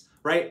clients,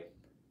 right?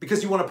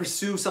 Because you want to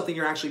pursue something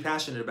you're actually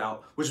passionate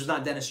about, which was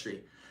not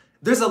dentistry.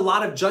 There's a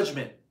lot of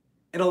judgment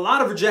and a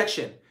lot of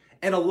rejection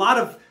and a lot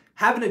of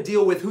having to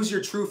deal with who's your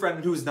true friend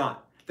and who's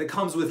not that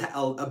comes with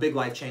a big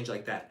life change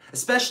like that.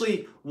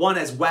 Especially one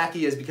as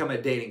wacky as becoming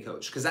a dating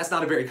coach, because that's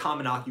not a very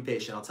common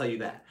occupation, I'll tell you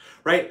that,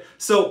 right?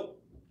 So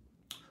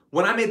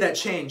when I made that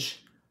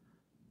change,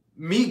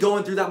 me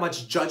going through that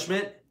much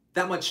judgment,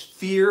 that much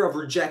fear of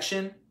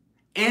rejection,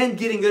 and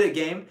getting good at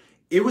game,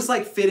 it was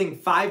like fitting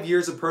 5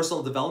 years of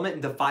personal development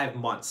into 5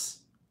 months,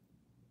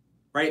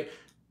 right?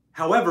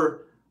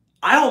 However,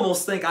 I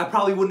almost think I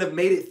probably wouldn't have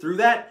made it through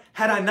that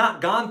had I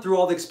not gone through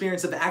all the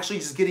experience of actually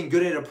just getting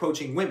good at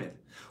approaching women,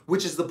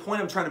 which is the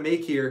point I'm trying to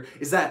make here,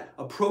 is that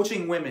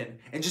approaching women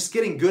and just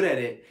getting good at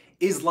it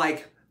is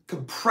like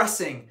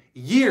compressing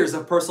years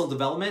of personal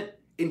development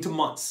into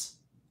months.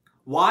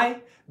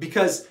 Why?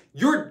 Because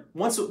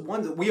once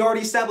we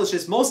already established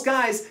this, most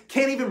guys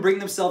can't even bring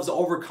themselves to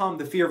overcome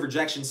the fear of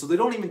rejection, so they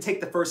don't even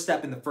take the first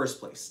step in the first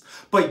place.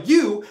 But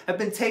you have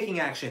been taking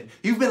action.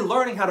 You've been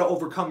learning how to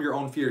overcome your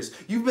own fears.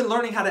 You've been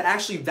learning how to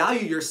actually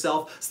value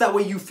yourself so that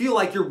way you feel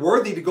like you're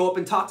worthy to go up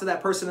and talk to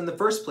that person in the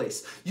first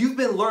place. You've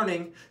been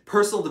learning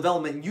personal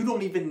development and you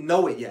don't even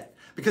know it yet.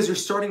 Because you're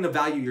starting to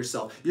value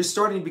yourself. You're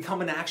starting to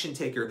become an action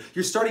taker.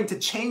 You're starting to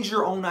change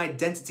your own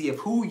identity of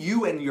who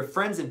you and your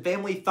friends and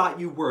family thought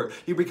you were.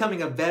 You're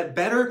becoming a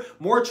better,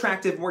 more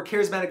attractive, more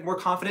charismatic, more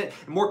confident,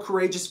 and more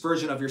courageous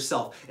version of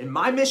yourself. And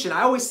my mission,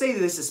 I always say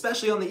this,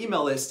 especially on the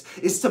email list,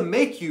 is to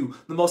make you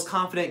the most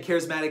confident,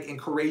 charismatic, and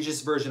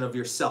courageous version of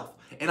yourself.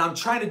 And I'm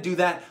trying to do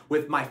that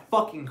with my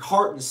fucking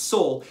heart and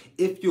soul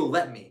if you'll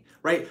let me,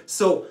 right?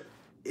 So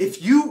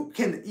if you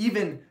can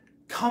even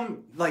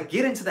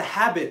get into the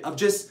habit of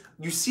just,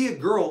 you see a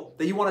girl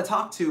that you want to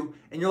talk to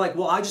and you're like,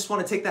 well, I just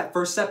want to take that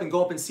first step and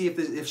go up and see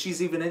if she's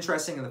even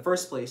interesting in the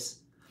first place.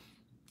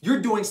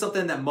 You're doing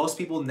something that most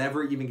people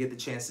never even get the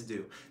chance to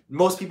do.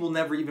 Most people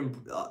never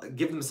even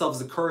give themselves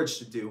the courage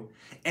to do.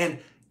 And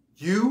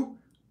you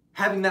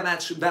having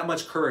that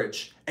much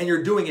courage, and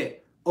you're doing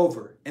it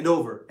over and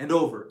over and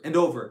over and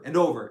over and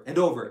over and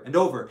over and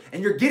over,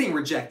 and you're getting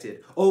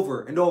rejected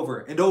over and over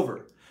and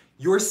over.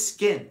 Your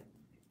skin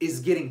is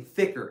getting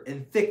thicker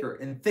and thicker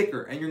and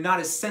thicker, and you're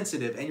not as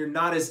sensitive, and you're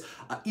not as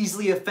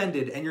easily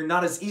offended, and you're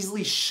not as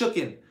easily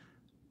shooken,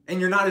 and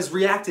you're not as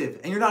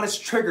reactive, and you're not as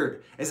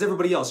triggered as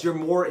everybody else. You're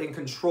more in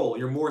control,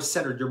 you're more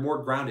centered, you're more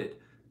grounded.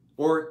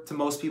 Or to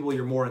most people,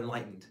 you're more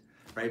enlightened,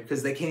 right?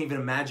 Because they can't even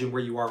imagine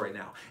where you are right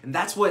now. And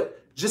that's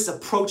what just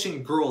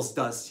approaching girls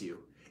does to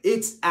you.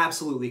 It's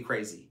absolutely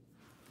crazy.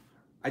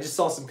 I just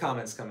saw some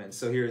comments come in,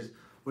 so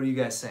what are you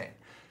guys saying?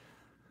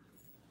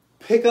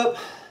 Pickup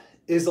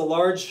is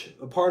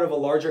a part of a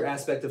larger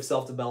aspect of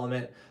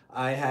self-development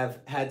I have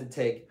had to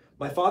take.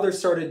 My father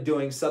started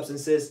doing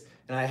substances,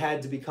 and I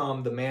had to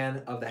become the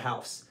man of the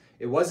house.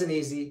 It wasn't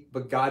easy,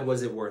 but God,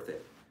 was it worth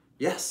it?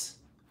 Yes,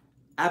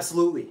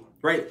 absolutely,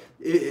 right?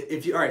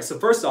 All right, so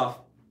first off,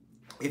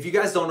 if you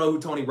guys don't know who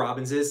Tony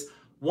Robbins is,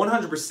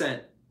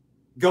 100%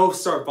 go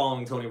start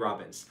following Tony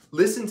Robbins.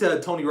 Listen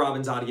to Tony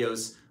Robbins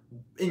audios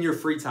in your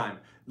free time.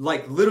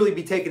 Like literally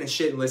be taking a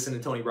shit and listen to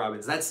Tony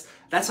Robbins.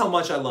 That's how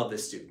much I love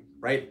this dude,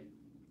 right?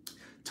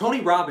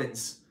 Tony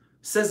Robbins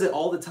says it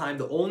all the time.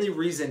 The only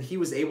reason he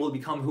was able to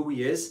become who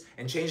he is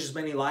and change as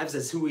many lives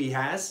as who he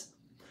has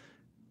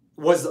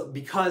was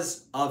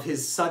because of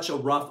such a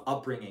rough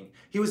upbringing.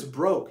 He was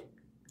broke,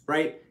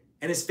 right?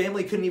 And his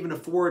family couldn't even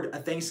afford a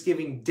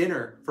Thanksgiving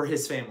dinner for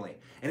his family.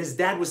 And his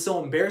dad was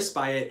so embarrassed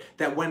by it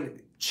that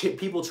when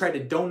people tried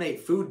to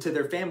donate food to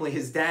their family,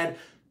 his dad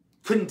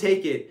couldn't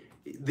take it.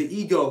 The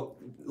ego,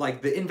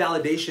 like the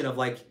invalidation of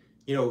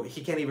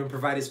he can't even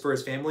provide for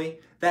his family.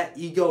 That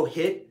ego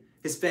hit.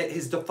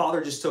 The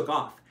father just took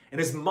off. And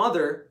his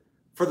mother,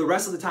 for the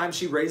rest of the time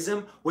she raised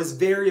him, was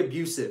very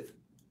abusive,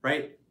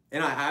 right?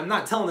 And I'm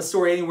not telling the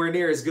story anywhere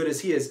near as good as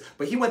he is,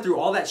 but he went through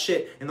all that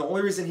shit, and the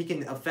only reason he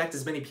can affect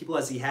as many people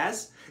as he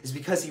has is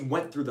because he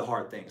went through the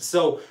hard things.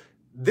 So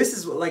this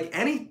is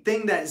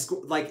anything that is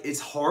it's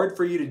hard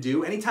for you to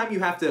do, anytime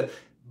you have to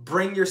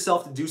bring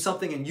yourself to do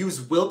something and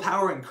use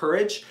willpower and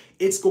courage,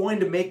 it's going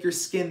to make your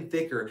skin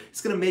thicker.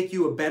 It's going to make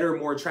you a better,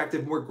 more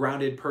attractive, more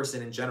grounded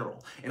person in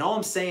general. And all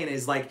I'm saying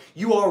is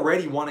you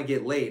already want to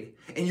get laid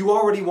and you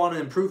already want to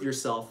improve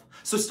yourself.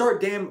 So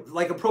start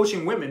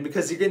approaching women,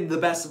 because you're getting the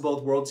best of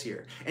both worlds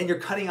here. And you're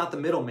cutting out the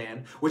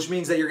middleman, which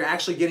means that you're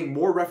actually getting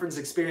more reference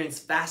experience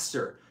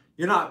faster.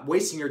 You're not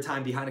wasting your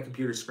time behind a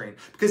computer screen.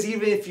 Because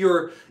even if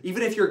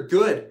you're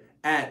good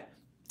at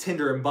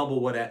Tinder and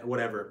Bumble,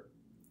 whatever.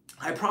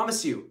 I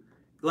promise you,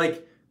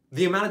 like,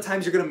 the amount of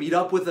times you're gonna meet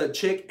up with a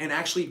chick and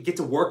actually get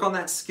to work on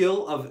that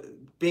skill of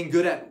being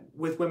good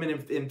with women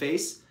in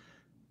face.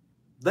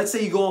 Let's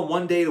say you go on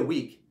 1 date a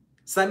week.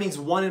 So that means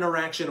 1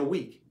 interaction a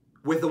week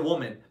with a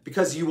woman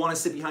because you wanna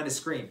sit behind a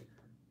screen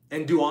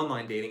and do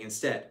online dating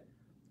instead.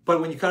 But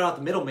when you cut out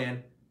the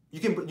middleman, you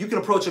can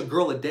approach a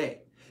girl a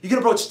day. You can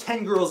approach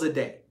 10 girls a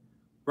day,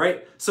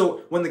 right?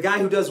 So when the guy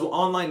who does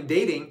online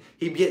dating,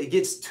 he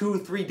gets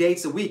 2-3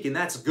 dates a week, and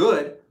that's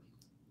good.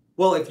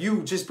 Well, if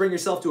you just bring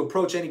yourself to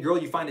approach any girl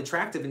you find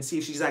attractive and see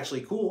if she's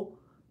actually cool,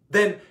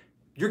 then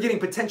you're getting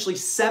potentially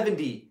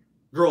 70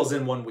 girls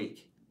in 1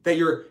 week that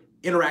you're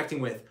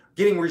interacting with,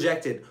 getting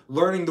rejected,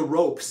 learning the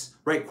ropes,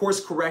 right?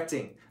 Course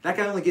correcting. That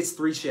guy only gets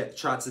 3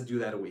 shots to do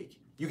that a week.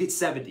 You get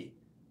 70.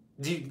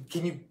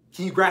 Can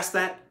you grasp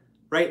that,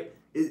 right?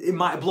 It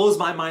blows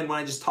my mind when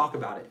I just talk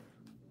about it.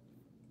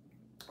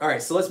 All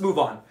right, so let's move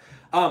on.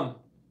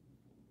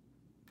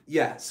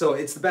 Yeah, so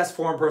it's the best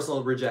form of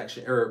personal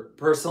rejection or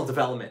personal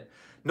development.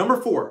 Number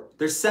 4,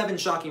 there's 7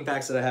 shocking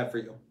facts that I have for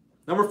you.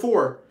 Number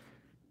 4,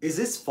 is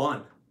this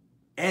fun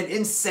and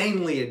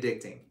insanely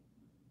addicting?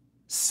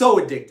 So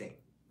addicting,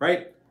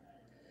 right?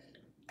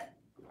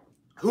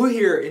 Who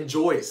here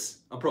enjoys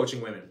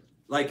approaching women?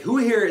 Like, who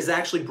here has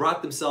actually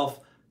brought themselves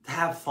to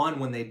have fun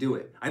when they do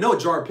it? I know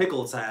Jar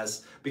Pickles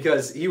has,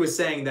 because he was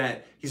saying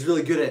that he's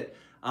really good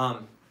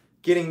at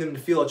getting them to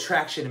feel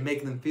attraction and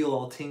making them feel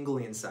all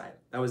tingly inside.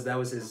 That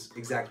was his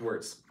exact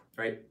words,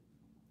 right?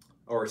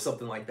 Or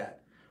something like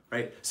that,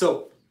 right?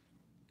 So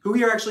who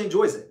here actually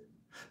enjoys it?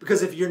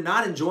 Because if you're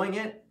not enjoying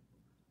it,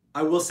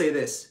 I will say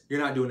this,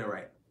 you're not doing it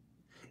right.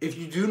 If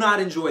you do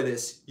not enjoy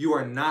this, you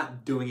are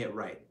not doing it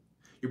right.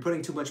 You're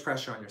putting too much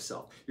pressure on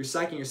yourself. You're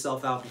psyching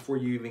yourself out before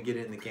you even get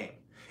in the game.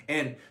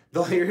 And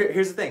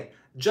here's the thing,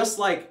 just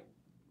like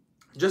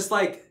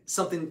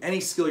something,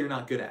 any skill you're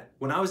not good at.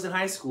 When I was in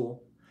high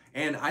school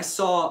and I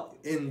saw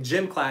in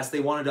gym class, they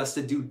wanted us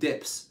to do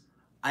dips.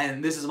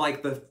 And this is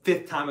like the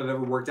 5th time I've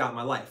ever worked out in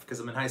my life because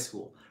I'm in high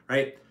school,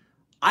 right?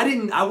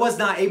 I was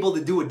not able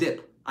to do a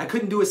dip. I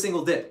couldn't do a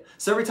single dip.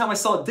 So every time I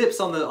saw dips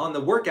on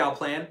the workout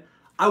plan,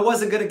 I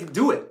wasn't gonna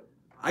do it.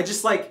 I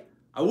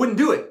wouldn't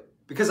do it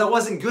because I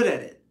wasn't good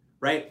at it,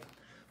 right?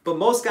 But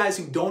most guys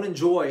who don't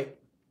enjoy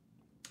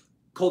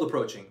cold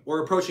approaching or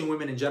approaching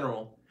women in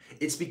general,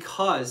 it's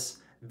because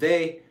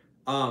they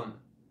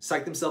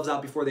psych themselves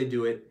out before they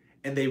do it,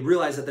 and they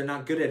realize that they're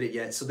not good at it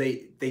yet, so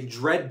they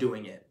dread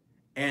doing it.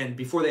 And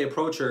before they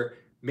approach her,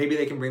 maybe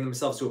they can bring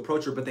themselves to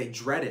approach her, but they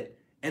dread it.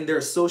 And they're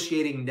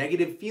associating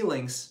negative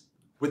feelings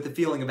with the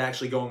feeling of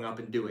actually going up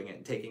and doing it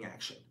and taking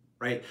action,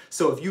 right?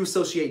 So if you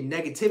associate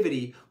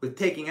negativity with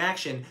taking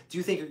action, do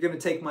you think you're gonna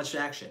take much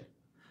action?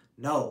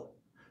 No.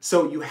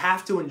 So you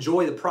have to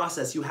enjoy the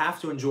process. You have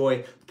to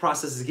enjoy the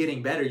process is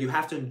getting better. You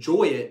have to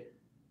enjoy it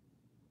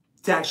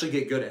to actually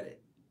get good at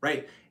it,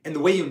 right? And the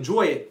way you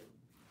enjoy it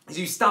is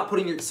you stop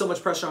putting so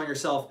much pressure on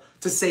yourself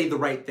to say the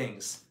right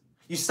things.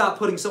 You stop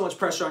putting so much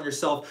pressure on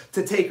yourself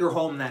to take her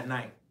home that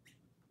night.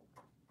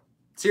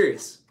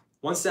 Serious.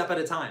 1 step at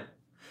a time.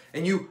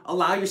 And you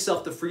allow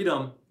yourself the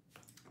freedom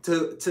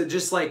to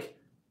just like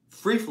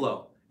free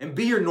flow and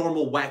be your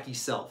normal wacky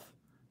self.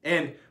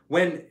 And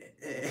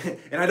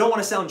I don't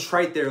want to sound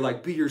trite there,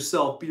 like be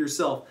yourself.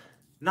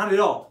 Not at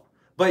all.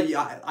 But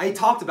I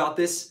talked about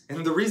this,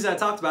 and the reason I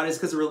talked about it is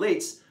because it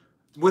relates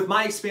with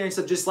my experience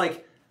of just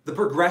like the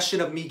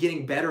progression of me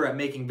getting better at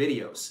making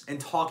videos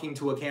and talking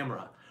to a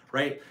camera,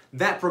 right?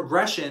 That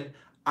progression,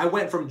 I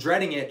went from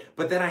dreading it,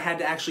 but then I had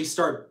to actually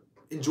start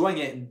enjoying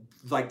it and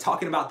like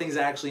talking about things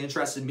that actually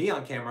interested me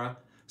on camera,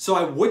 so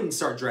I wouldn't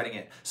start dreading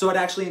it. So I'd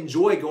actually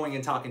enjoy going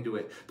and talking to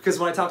it. Because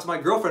when I talk to my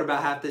girlfriend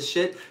about half this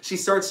shit, she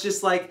starts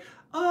just like,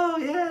 oh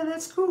yeah,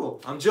 that's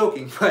cool. I'm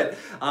joking, but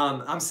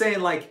I'm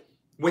saying like,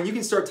 when you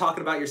can start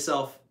talking about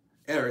yourself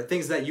or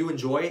things that you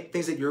enjoy,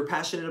 things that you're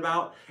passionate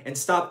about, and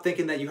stop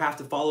thinking that you have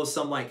to follow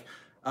some like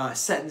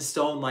set in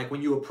stone, like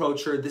when you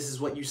approach her, this is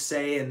what you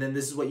say, and then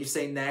this is what you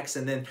say next,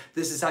 and then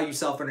this is how you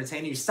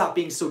self-entertain. You stop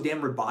being so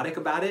damn robotic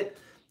about it,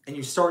 and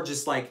you start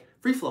just like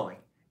free-flowing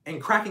and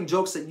cracking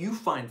jokes that you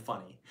find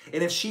funny.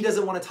 And if she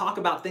doesn't want to talk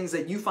about things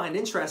that you find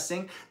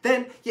interesting,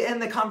 then you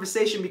end the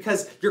conversation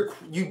because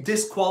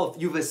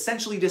you've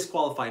essentially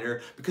disqualified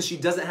her because she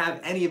doesn't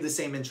have any of the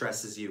same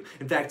interests as you.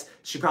 In fact,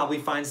 she probably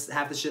finds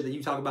half the shit that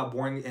you talk about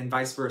boring and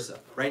vice versa,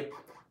 right?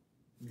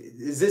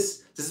 Does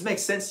this make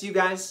sense to you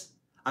guys?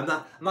 I'm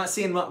not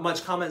seeing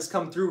much comments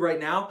come through right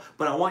now,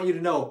 but I want you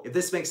to know, if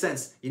this makes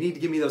sense, you need to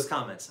give me those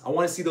comments. I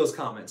want to see those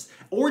comments.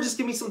 Or just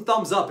give me some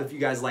thumbs up if you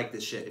guys like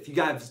this shit.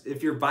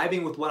 If you're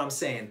vibing with what I'm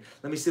saying,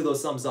 let me see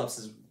those thumbs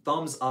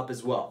up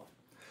as well.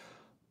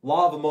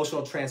 Law of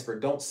emotional transfer.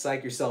 Don't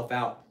psych yourself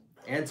out.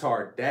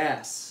 Antar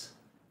Das.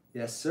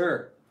 Yes,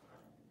 sir.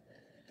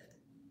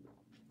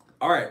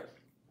 All right.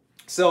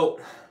 So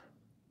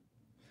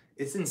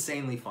it's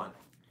insanely fun.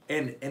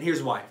 And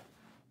here's why.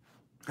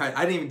 I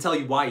didn't even tell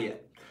you why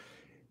yet.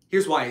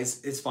 Here's why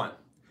it's fun.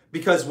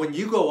 Because when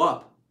you go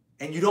up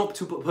and you don't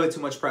put too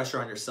much pressure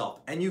on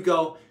yourself and you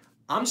go,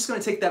 I'm just going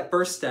to take that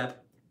first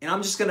step and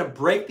I'm just gonna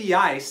break the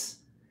ice,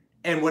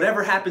 and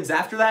whatever happens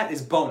after that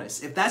is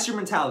bonus. If that's your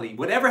mentality,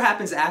 whatever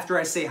happens after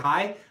I say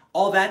hi,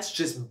 all that's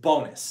just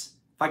bonus.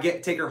 If I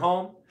take her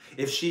home,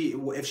 if she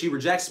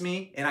rejects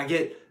me and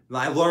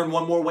I learn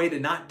one more way to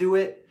not do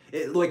it,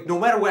 like no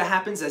matter what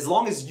happens, as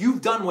long as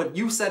you've done what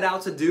you set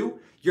out to do,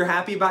 you're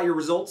happy about your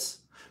results,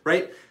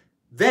 right?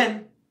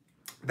 Then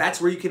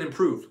that's where you can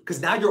improve,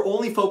 because now you're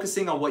only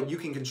focusing on what you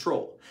can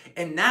control.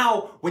 And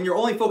now when you're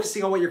only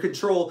focusing on what you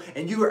control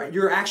and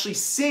you're actually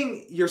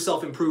seeing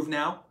yourself improve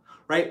now,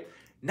 right?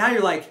 Now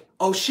you're like,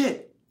 oh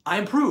shit, I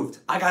improved.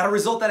 I got a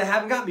result that I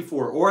haven't got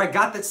before, or I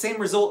got that same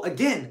result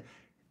again.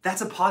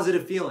 That's a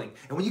positive feeling.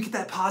 And when you get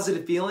that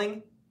positive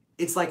feeling,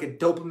 it's like a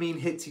dopamine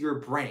hit to your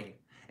brain.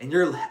 And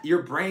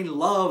your brain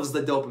loves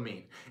the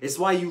dopamine. It's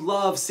why you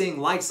love seeing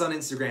likes on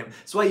Instagram.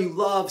 It's why you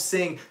love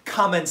seeing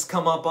comments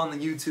come up on the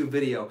YouTube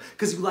video,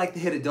 because you like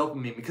the hit of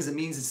dopamine, because it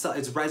means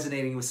it's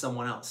resonating with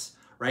someone else,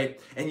 right?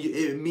 And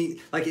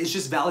it's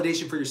just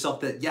validation for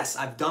yourself that yes,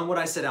 I've done what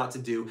I set out to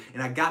do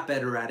and I got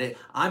better at it.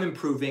 I'm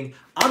improving.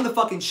 I'm the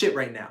fucking shit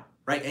right now,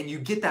 right? And you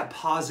get that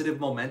positive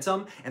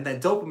momentum, and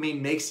that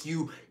dopamine makes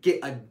you get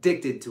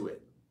addicted to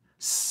it.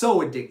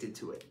 So addicted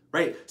to it,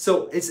 right?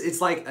 So it's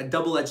like a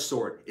double-edged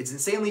sword. It's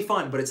insanely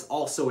fun, but it's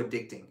also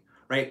addicting,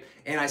 right?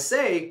 And I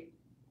say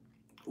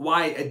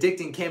why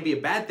addicting can be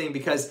a bad thing,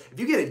 because if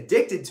you get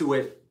addicted to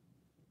it,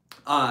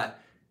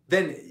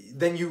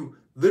 then you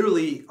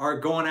literally are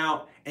going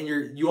out and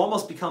you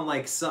almost become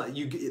like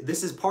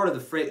this is part of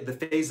the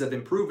phase of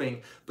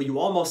improving, but you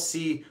almost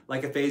see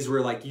like a phase where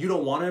like you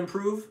don't want to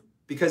improve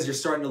because you're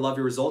starting to love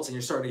your results and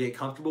you're starting to get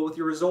comfortable with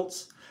your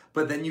results.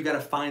 But then you got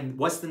to find,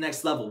 what's the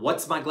next level?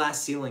 What's my glass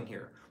ceiling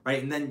here,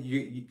 right? And then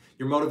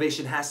your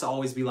motivation has to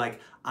always be like,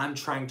 I'm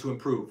trying to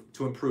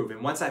improve.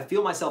 And once I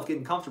feel myself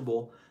getting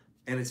comfortable,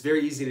 and it's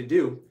very easy to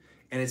do,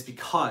 and it's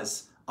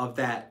because of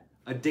that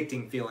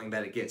addicting feeling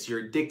that it gets. You're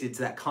addicted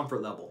to that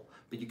comfort level,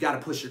 but you got to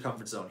push your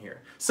comfort zone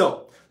here.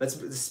 So let's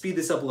speed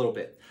this up a little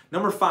bit.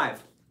 Number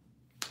 5,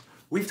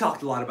 we've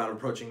talked a lot about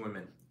approaching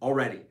women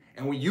already,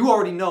 and you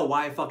already know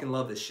why I fucking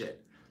love this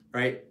shit,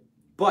 right?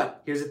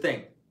 But here's the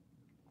thing.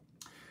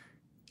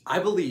 I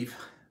believe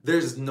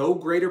there's no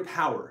greater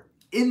power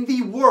in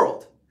the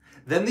world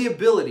than the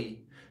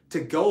ability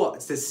to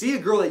see a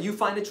girl that you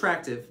find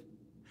attractive,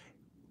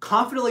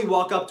 confidently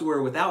walk up to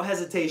her without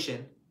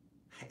hesitation,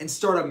 and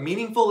start a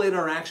meaningful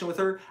interaction with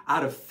her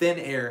out of thin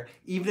air,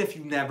 even if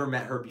you've never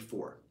met her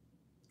before,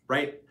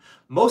 right?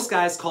 Most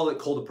guys call it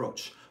cold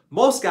approach.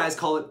 Most guys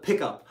call it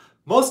pickup.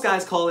 Most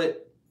guys call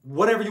it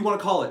whatever you want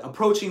to call it,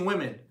 approaching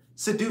women,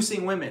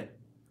 seducing women.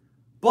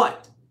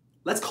 But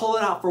let's call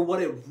it out for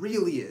what it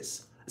really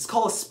is. Let's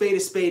call a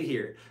spade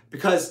here,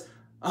 because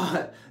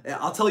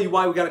I'll tell you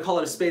why we got to call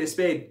it a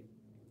spade.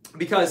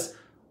 Because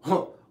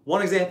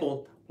one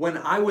example, when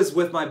I was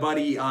with my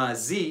buddy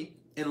Z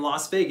in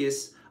Las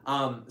Vegas,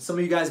 some of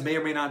you guys may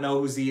or may not know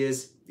who Z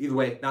is. Either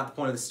way, not the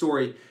point of the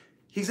story.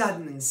 He's got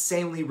an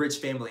insanely rich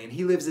family, and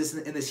he lives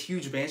in this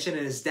huge mansion,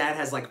 and his dad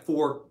has like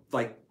 4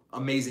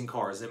 amazing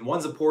cars, and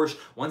one's a Porsche,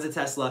 one's a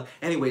Tesla.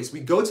 Anyways,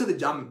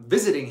 I'm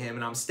visiting him,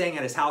 and I'm staying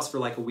at his house for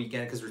like a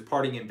weekend because we're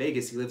partying in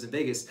Vegas. He lives in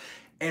Vegas.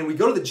 And we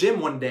go to the gym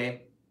one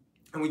day,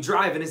 and we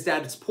drive in his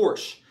dad's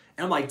Porsche.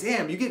 And I'm like,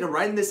 damn, you getting to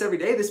ride in this every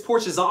day? This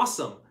Porsche is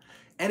awesome.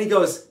 And he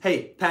goes,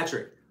 hey,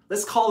 Patrick,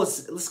 let's call a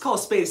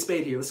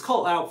spade here. Let's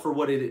call it out for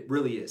what it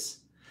really is.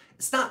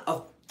 It's not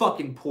a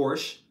fucking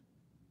Porsche.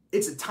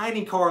 It's a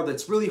tiny car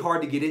that's really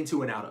hard to get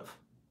into and out of.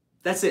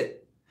 That's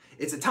it.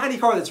 It's a tiny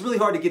car that's really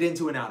hard to get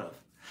into and out of.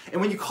 And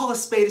when you call a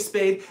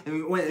spade,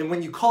 and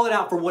when you call it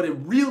out for what it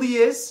really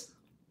is,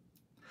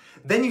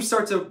 then this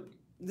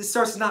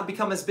starts to not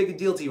become as big a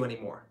deal to you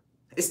anymore.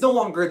 It's no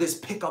longer this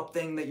pickup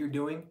thing that you're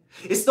doing.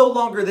 It's no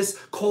longer this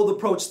cold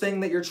approach thing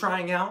that you're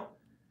trying out.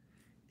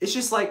 It's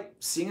just like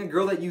seeing a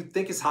girl that you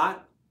think is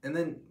hot and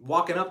then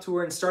walking up to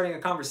her and starting a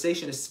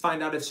conversation to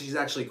find out if she's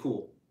actually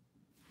cool.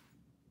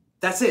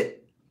 That's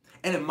it.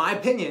 And in my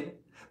opinion,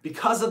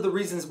 because of the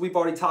reasons we've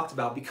already talked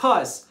about,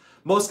 because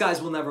most guys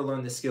will never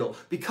learn this skill,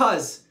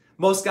 because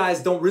most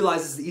guys don't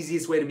realize it's the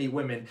easiest way to meet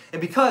women, and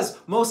because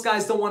most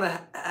guys don't want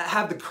to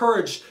have the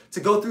courage to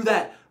go through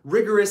that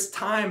rigorous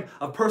time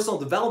of personal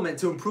development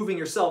to improving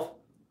yourself,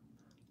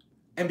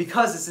 and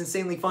because it's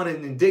insanely fun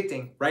and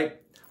addicting,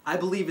 right? I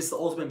believe it's the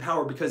ultimate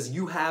power, because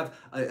you have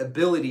an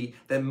ability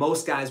that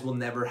most guys will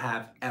never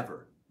have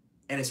ever.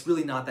 And it's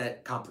really not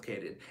that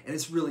complicated, and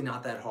it's really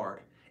not that hard.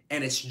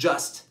 And it's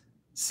just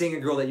seeing a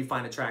girl that you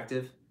find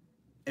attractive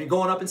and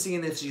going up and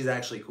seeing if she's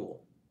actually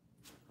cool.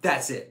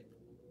 That's it,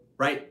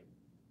 right?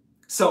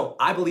 So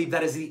I believe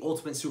that is the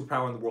ultimate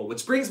superpower in the world,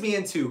 which brings me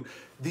into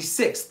the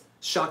 6th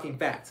shocking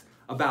fact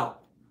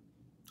about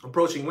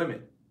approaching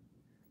women.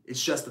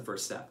 It's just the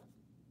first step.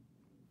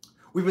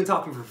 We've been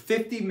talking for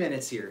 50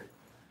 minutes here.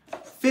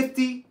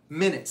 50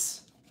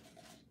 minutes.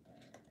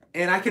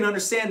 And I can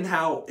understand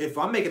how if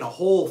I'm making a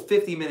whole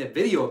 50-minute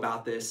video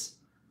about this,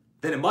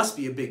 then it must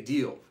be a big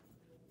deal.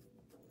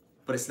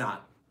 But it's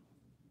not.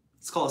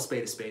 Let's call a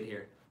spade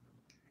here.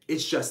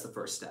 It's just the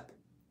first step.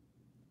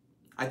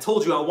 I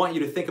told you I want you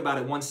to think about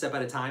it one step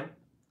at a time.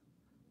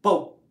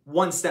 but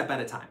one step at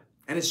a time.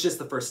 And it's just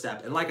the first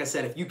step. And like I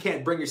said, if you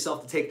can't bring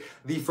yourself to take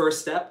the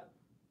first step,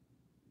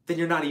 then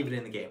you're not even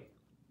in the game.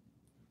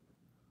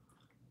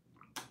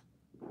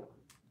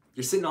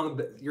 You're sitting on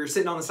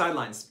the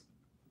sidelines.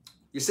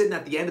 You're sitting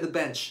at the end of the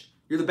bench.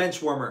 You're the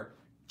bench warmer,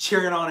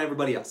 cheering on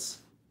everybody else.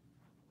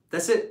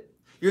 That's it.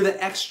 You're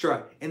the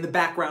extra in the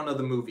background of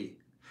the movie.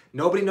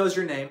 Nobody knows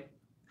your name.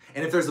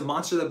 And if there's a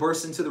monster that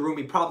bursts into the room,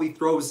 he probably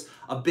throws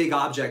a big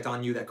object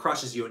on you that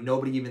crushes you and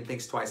nobody even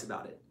thinks twice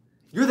about it.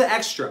 You're the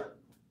extra.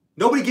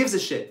 Nobody gives a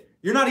shit.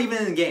 You're not even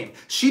in the game.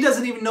 She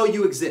doesn't even know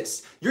you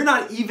exist. You're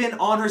not even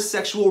on her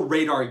sexual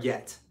radar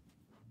yet.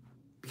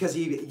 Because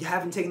you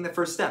haven't taken the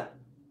first step.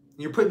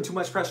 You're putting too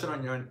much pressure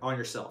on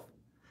yourself.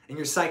 And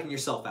you're psyching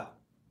yourself out.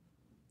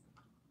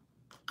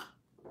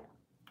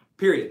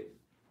 Period.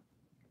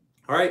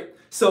 All right?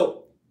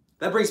 So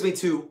that brings me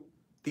to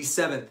the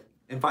seventh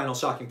and final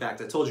shocking fact.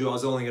 I told you I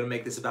was only going to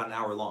make this about an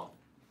hour long.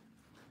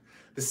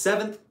 The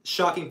seventh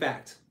shocking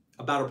fact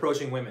about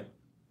approaching women.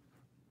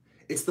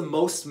 It's the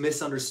most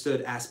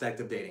misunderstood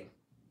aspect of dating.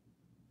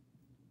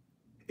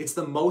 It's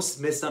the most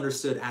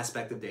misunderstood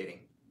aspect of dating.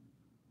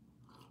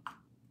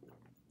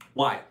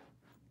 Why?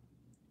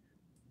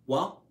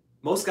 Well,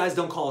 most guys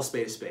don't call a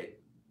spade a spade.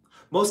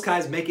 Most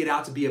guys make it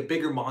out to be a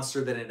bigger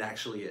monster than it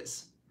actually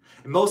is.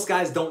 And most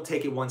guys don't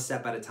take it one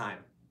step at a time,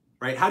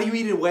 right? How do you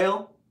eat a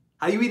whale?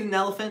 How do you eat an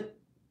elephant?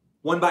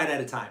 One bite at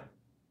a time.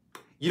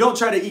 You don't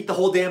try to eat the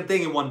whole damn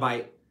thing in one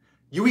bite.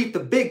 You eat the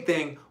big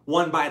thing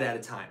one bite at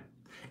a time.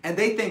 And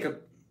they think of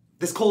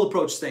this cold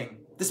approach thing,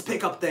 this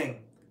pickup thing,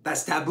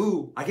 that's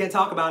taboo. I can't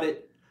talk about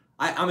it.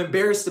 I'm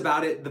embarrassed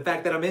about it, the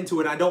fact that I'm into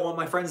it. I don't want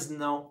my friends to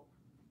know.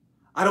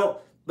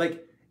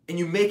 And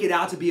you make it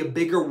out to be a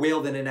bigger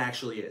whale than it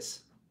actually is.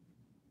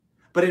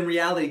 But in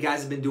reality, guys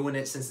have been doing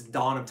it since the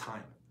dawn of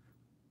time.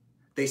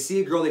 They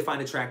see a girl they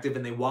find attractive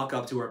and they walk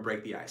up to her and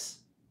break the ice.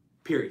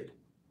 Period.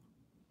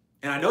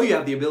 And I know you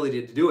have the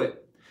ability to do it.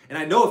 And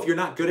I know if you're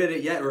not good at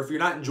it yet, or if you're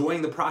not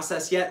enjoying the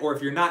process yet, or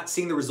if you're not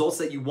seeing the results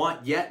that you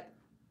want yet,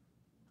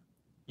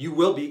 you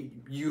will be,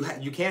 you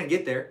can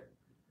get there.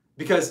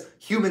 Because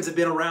humans have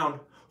been around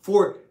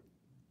for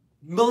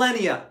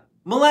millennia,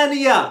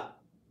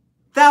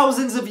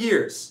 thousands of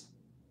years.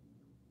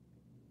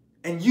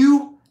 And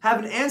you have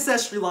an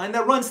ancestry line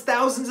that runs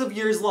thousands of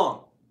years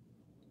long.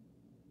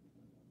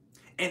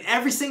 And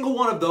every single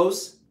one of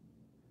those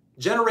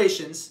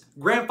generations,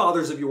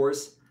 grandfathers of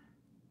yours,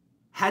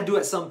 had to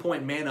at some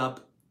point man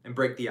up and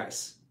break the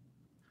ice.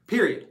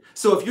 Period.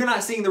 So if you're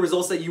not seeing the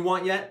results that you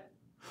want yet,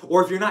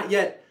 or if you're not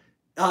yet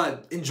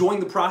enjoying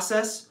the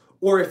process,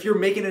 or if you're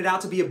making it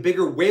out to be a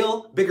bigger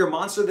whale, bigger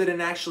monster than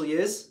it actually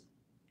is,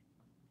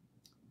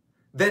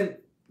 then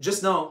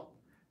just know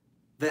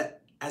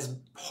that as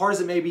hard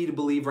as it may be to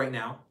believe right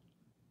now,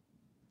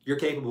 you're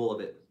capable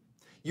of it.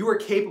 You are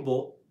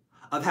capable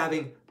of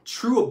having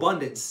true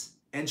abundance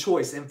and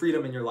choice and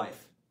freedom in your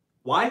life.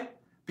 Why?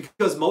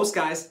 Because most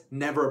guys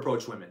never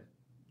approach women.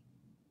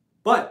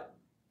 But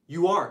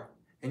you are,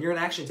 and you're an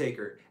action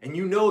taker, and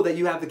you know that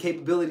you have the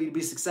capability to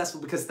be successful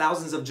because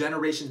thousands of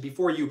generations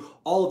before you,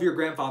 all of your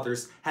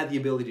grandfathers had the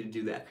ability to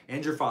do that,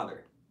 and your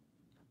father.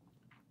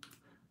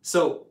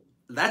 So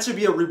that should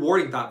be a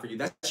rewarding thought for you.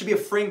 That should be a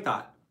freeing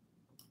thought,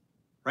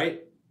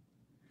 right?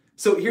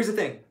 So here's the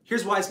thing.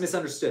 Here's why it's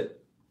misunderstood.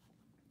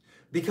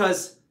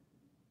 Because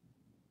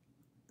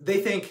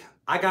they think,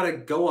 I gotta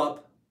go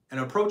up and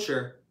approach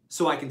her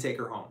so I can take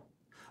her home.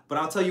 But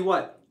I'll tell you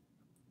what,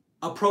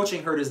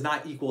 approaching her does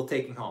not equal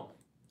taking home.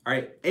 All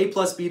right, A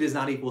plus B does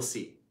not equal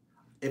C.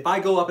 If I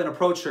go up and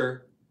approach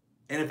her,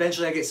 and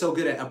eventually I get so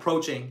good at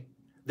approaching,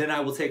 then I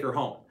will take her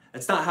home.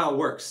 That's not how it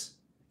works.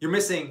 You're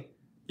missing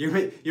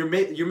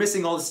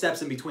all the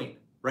steps in between,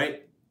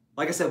 right?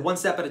 Like I said, one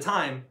step at a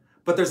time,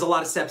 but there's a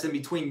lot of steps in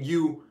between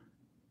you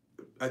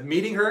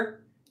meeting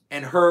her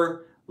and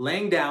her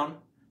laying down,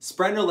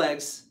 spreading her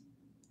legs,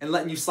 and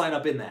letting you slide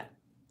up in that.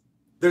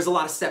 There's a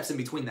lot of steps in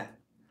between that.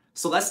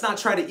 So let's not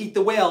try to eat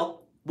the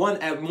whale one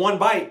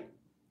bite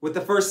with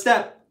the first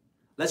step.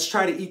 Let's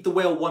try to eat the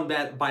whale one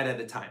bite at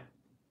a time.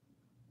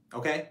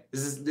 Okay?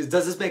 Does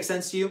this make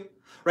sense to you?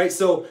 Right?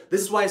 So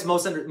this is why it's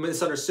most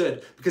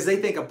misunderstood, because they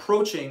think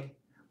approaching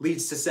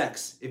leads to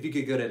sex if you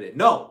get good at it.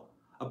 No.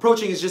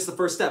 Approaching is just the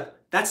first step.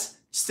 That's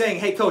saying,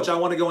 hey, coach, I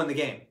want to go in the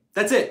game.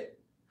 That's it.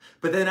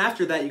 But then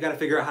after that, you got to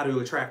figure out how to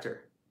attract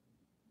her.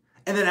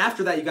 And then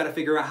after that, you got to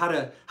figure out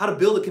how to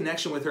build a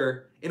connection with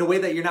her in a way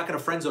that you're not going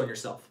to friend zone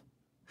yourself.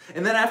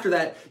 And then after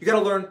that, you got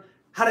to learn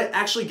how to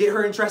actually get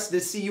her interested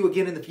to see you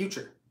again in the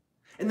future.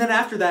 And then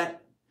after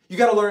that, you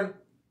got to learn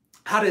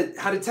how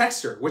to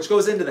text her, which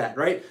goes into that,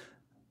 right?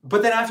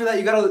 But then after that,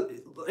 you got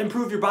to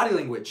improve your body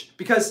language,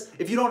 because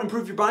if you don't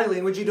improve your body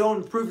language, you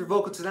don't improve your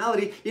vocal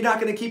tonality, you're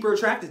not going to keep her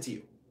attracted to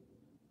you,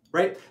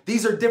 right?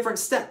 These are different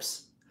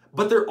steps,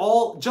 but they're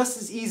all just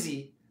as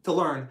easy to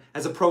learn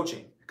as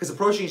approaching, because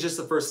approaching is just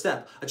the first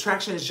step.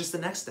 Attraction is just the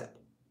next step.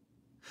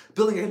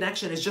 Building a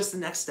connection is just the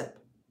next step.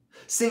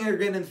 Seeing her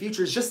again in the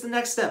future is just the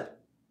next step.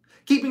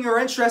 Keeping her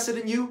interested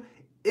in you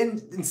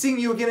and seeing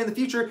you again in the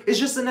future is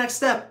just the next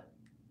step.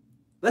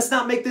 Let's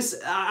not make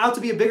this out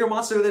to be a bigger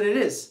monster than it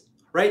is,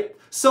 right?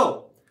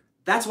 So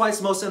that's why it's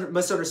the most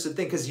misunderstood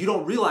thing, because you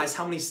don't realize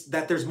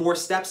that there's more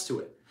steps to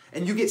it.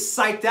 And you get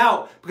psyched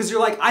out because you're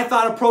like, I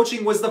thought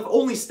approaching was the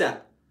only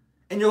step.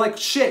 And you're like,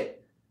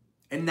 shit.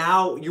 And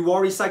now you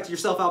already psyched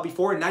yourself out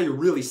before, and now you're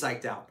really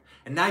psyched out.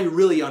 And now you're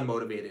really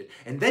unmotivated.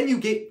 And then you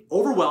get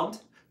overwhelmed,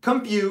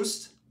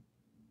 confused,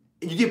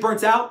 and you get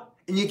burnt out,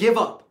 and you give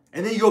up.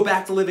 And then you go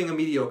back to living a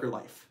mediocre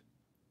life.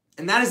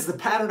 And that is the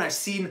pattern I've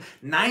seen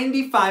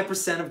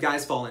 95% of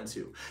guys fall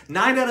into.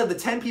 9 out of the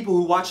 10 people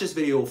who watch this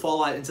video will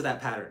fall out into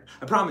that pattern.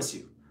 I promise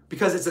you.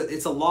 Because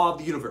it's a law of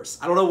the universe.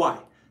 I don't know why.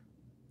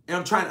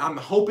 And I'm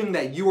hoping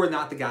that you are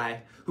not the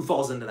guy who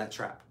falls into that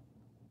trap.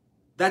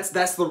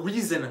 That's the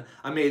reason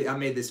I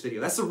made this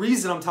video. That's the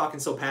reason I'm talking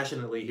so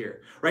passionately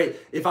here, right?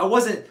 If I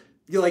wasn't,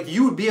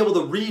 you would be able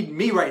to read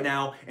me right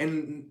now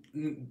and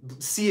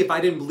see if I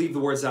didn't believe the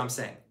words that I'm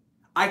saying.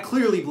 I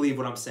clearly believe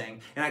what I'm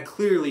saying, and I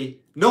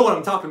clearly know what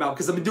I'm talking about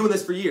because I've been doing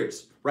this for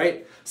years,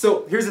 right?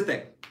 So here's the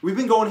thing. We've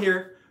been going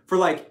here for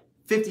like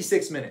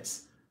 56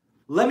 minutes.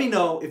 Let me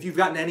know if you've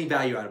gotten any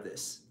value out of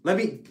this. Let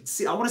me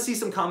see. I want to see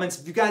some comments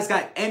if you guys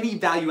got any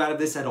value out of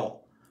this at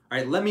all. All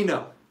right, let me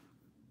know.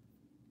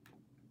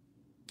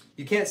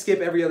 You can't skip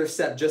every other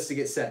step just to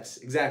get sex.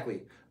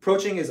 Exactly.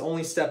 Approaching is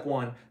only step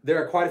 1.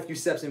 There are quite a few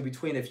steps in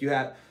between if you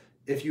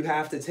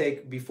have to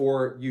take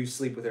before you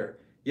sleep with her.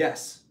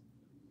 Yes.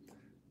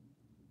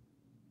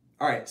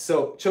 All right,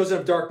 so Chosen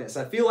of Darkness.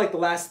 I feel like the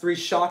last 3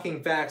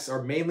 shocking facts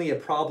are mainly a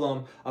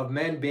problem of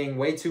men being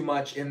way too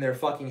much in their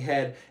fucking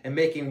head and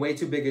making way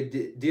too big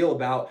a deal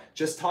about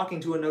just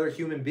talking to another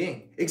human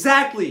being.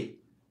 Exactly.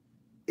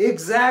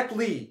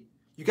 Exactly.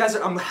 You guys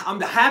are,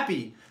 I'm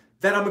happy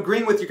that I'm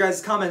agreeing with your guys'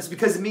 comments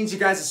because it means you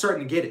guys are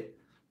starting to get it,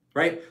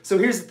 right? So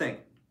here's the thing.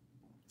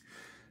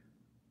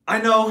 I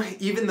know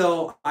even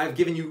though I've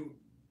given you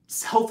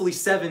hopefully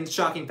 7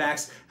 shocking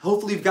facts,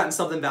 hopefully you've gotten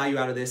something value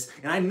out of this,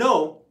 and I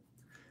know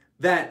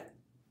that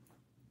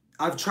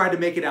I've tried to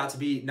make it out to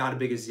be not as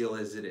big a deal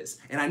as it is.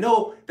 And I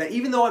know that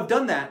even though I've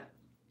done that,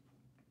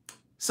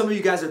 some of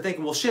you guys are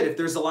thinking, well, shit, if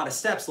there's a lot of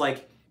steps,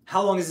 like,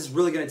 how long is this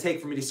really going to take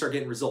for me to start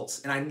getting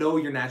results? And I know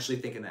you're naturally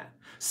thinking that.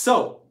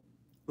 So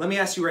let me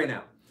ask you right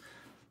now.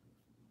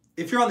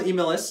 If you're on the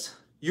email list,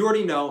 you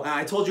already know, and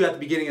I told you at the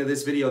beginning of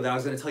this video that I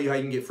was going to tell you how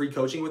you can get free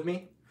coaching with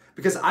me,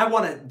 because I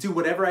want to do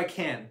whatever I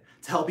can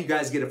to help you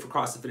guys get it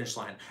across the finish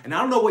line. And I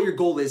don't know what your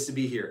goal is to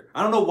be here.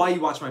 I don't know why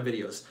you watch my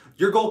videos.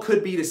 Your goal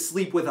could be to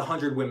sleep with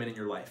 100 women in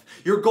your life.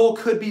 Your goal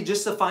could be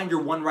just to find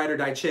your one ride or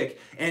die chick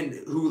and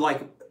who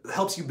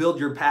helps you build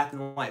your path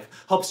in life,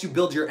 helps you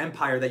build your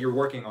empire that you're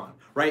working on,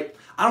 right?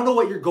 I don't know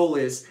what your goal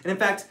is. And in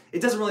fact,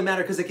 it doesn't really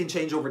matter because it can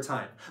change over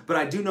time. But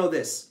I do know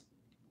this.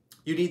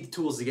 You need the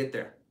tools to get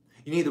there.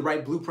 You need the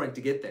right blueprint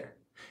to get there.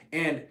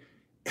 And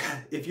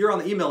if you're on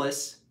the email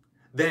list,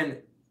 then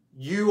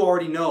you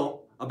already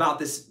know about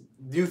this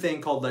new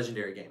thing called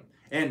Legendary Game.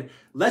 And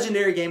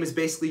Legendary Game is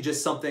basically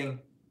just something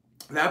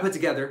that I put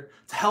together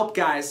to help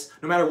guys,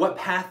 no matter what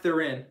path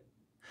they're in,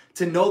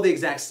 to know the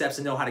exact steps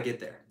and know how to get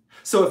there.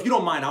 So if you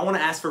don't mind, I want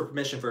to ask for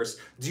permission first.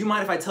 Do you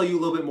mind if I tell you a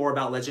little bit more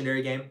about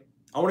Legendary Game?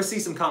 I want to see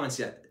some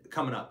comments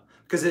coming up.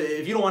 Because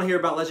if you don't want to hear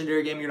about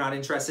Legendary Game, you're not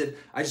interested,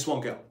 I just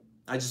won't go.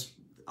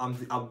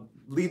 I'll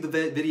leave the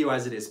video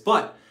as it is.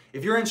 But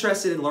if you're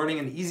interested in learning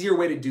an easier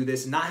way to do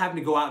this and not having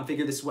to go out and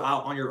figure this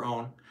out on your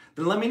own,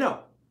 then let me know,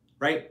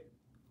 right?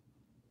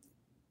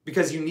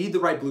 Because you need the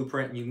right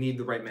blueprint and you need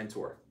the right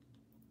mentor.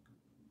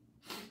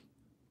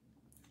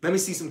 Let me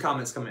see some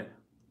comments come in.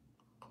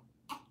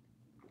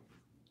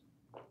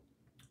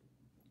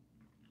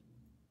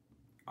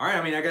 All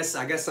right, I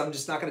guess I'm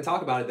just not going to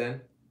talk about it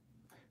then.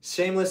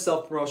 Shameless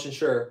self-promotion,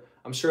 sure.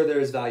 I'm sure there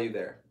is value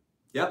there.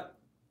 Yep.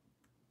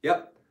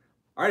 Yep.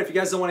 All right, if you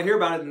guys don't want to hear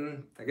about it,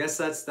 then I guess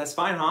that's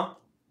fine, huh?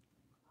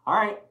 All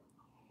right.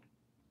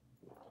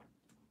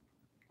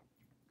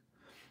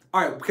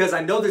 All right, because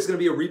I know there's going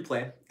to be a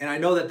replay, and I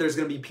know that there's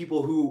going to be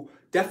people who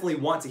definitely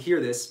want to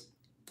hear this.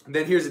 And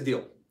then here's the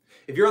deal.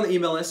 If you're on the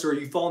email list or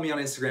you follow me on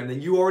Instagram,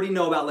 then you already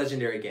know about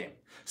Legendary Game.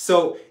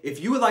 So if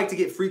you would like to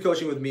get free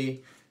coaching with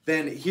me,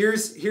 then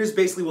here's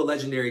basically what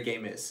Legendary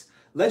Game is.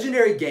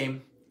 Legendary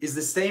Game is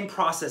the same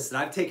process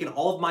that I've taken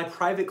all of my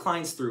private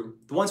clients through,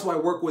 the ones who I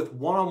work with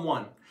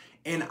one-on-one.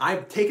 And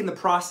I've taken the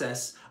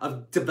process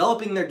of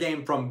developing their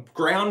game from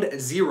ground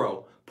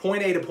zero,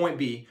 point A to point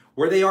B,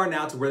 where they are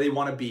now to where they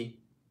want to be.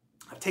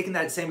 I've taken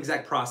that same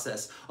exact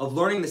process of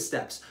learning the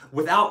steps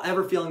without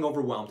ever feeling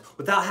overwhelmed,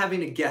 without having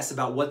to guess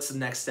about what's the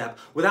next step,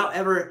 without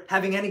ever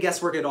having any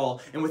guesswork at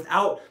all, and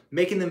without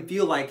making them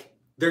feel like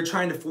they're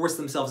trying to force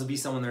themselves to be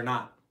someone they're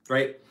not,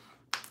 right?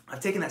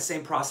 I've taken that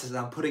same process and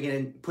I'm put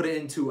it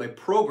into a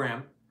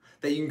program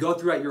that you can go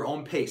through at your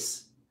own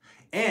pace.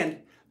 And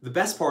the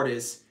best part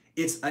is,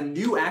 it's a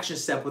new action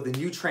step with a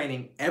new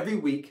training every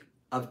week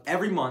of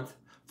every month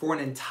for an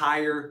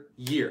entire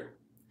year.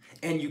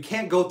 And you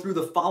can't go through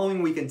the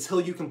following week until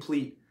you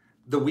complete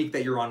the week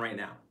that you're on right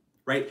now,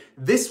 right?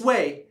 This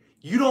way,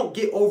 you don't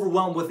get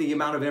overwhelmed with the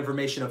amount of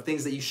information of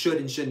things that you should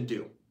and shouldn't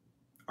do,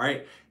 All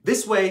right.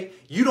 This way,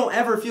 you don't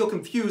ever feel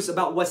confused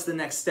about what's the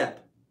next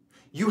step.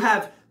 You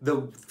have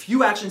the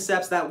few action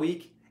steps that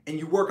week and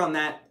you work on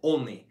that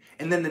only.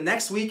 And then the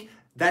next week,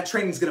 that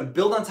training is going to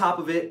build on top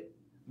of it,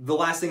 the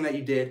last thing that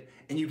you did,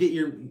 and you get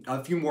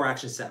a few more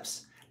action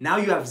steps. Now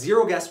you have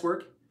zero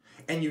guesswork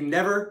and you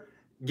never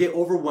get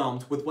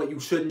overwhelmed with what you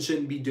should and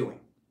shouldn't be doing.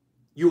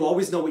 You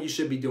always know what you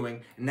should be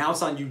doing, and now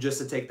it's on you just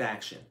to take the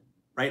action,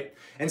 right?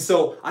 And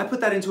so I put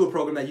that into a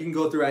program that you can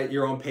go through at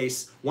your own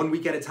pace, 1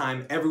 week at a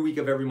time, every week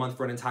of every month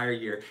for an entire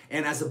year.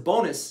 And as a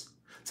bonus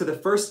to the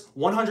first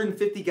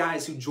 150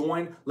 guys who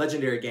join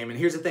Legendary Game, and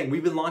here's the thing,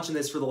 we've been launching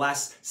this for the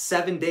last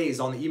 7 days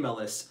on the email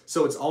list,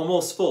 so it's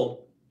almost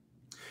full.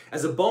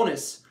 As a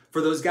bonus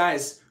for those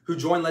guys who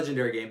join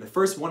Legendary Game, the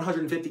first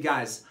 150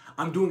 guys,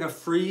 I'm doing a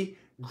free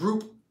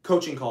group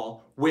coaching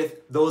call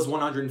with those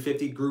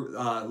 150 group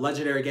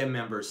Legendary Game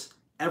members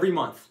every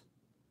month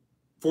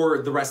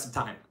for the rest of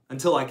time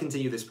until I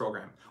continue this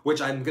program,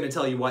 which I'm going to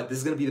tell you what, this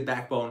is going to be the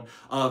backbone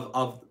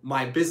of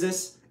my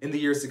business in the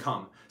years to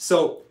come.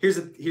 So here's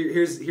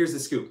the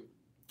scoop.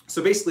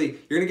 So basically,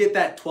 you're going to get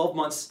that 12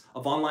 months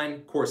of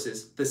online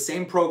courses, the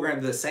same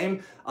program, the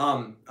same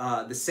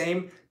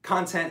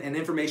content and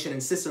information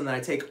and system that I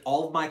take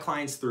all of my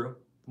clients through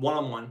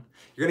one-on-one.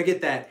 You're going to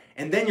get that.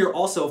 And then you're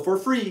also, for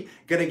free,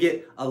 going to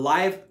get a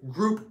live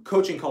group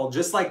coaching call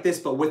just like this,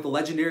 but with the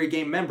Legendary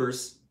Game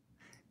members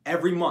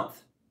every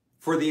month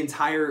for the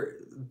entire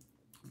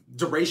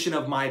duration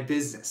of my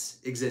business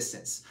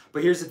existence.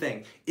 But here's the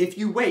thing. If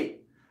you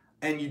wait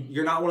and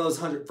you're not one of those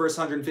first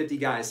 150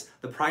 guys,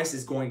 the price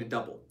is going to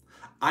double.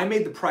 I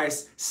made the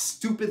price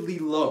stupidly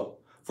low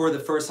for the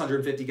first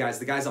 150 guys,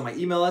 the guys on my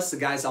email list, the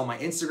guys on my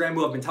Instagram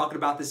who have been talking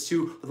about this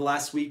too for the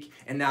last week,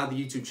 and now the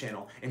YouTube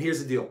channel. And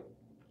here's the deal.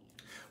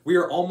 We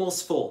are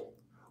almost full.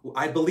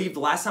 I believe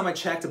the last time I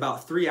checked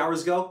about 3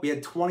 hours ago, we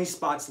had 20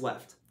 spots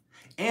left.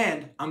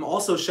 And I'm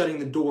also shutting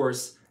the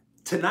doors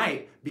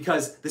tonight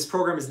because this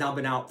program has now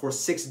been out for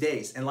 6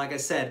 days. And like I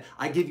said,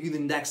 I give you the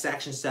next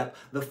action step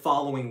the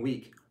following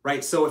week,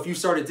 right? So if you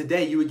started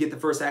today, you would get the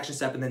first action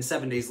step, and then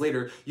 7 days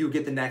later, you would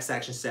get the next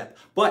action step.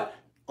 But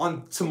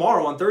on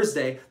tomorrow, on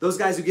Thursday, those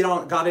guys who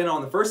got in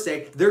on the first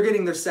day, they're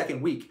getting their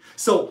second week.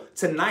 So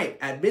tonight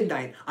at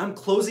midnight, I'm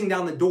closing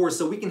down the doors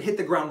so we can hit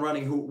the ground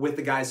running with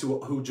the guys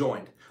who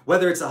joined.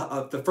 Whether it's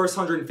the first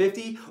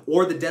 150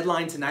 or the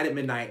deadline tonight at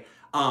midnight,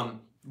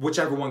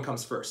 whichever one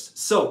comes first.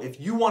 So if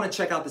you want to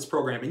check out this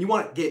program and you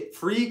want to get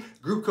free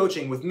group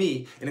coaching with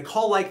me in a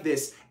call like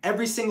this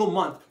every single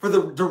month for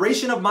the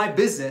duration of my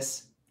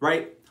business,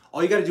 right?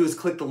 All you got to do is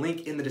click the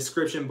link in the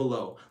description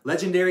below,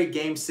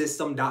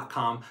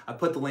 legendarygamesystem.com. I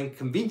put the link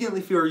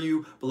conveniently for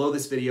you below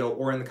this video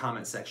or in the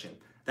comment section.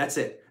 That's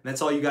it.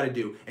 That's all you got to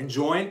do. And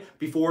join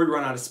before we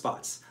run out of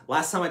spots.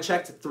 Last time I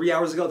checked 3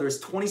 hours ago, there's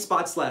 20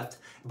 spots left.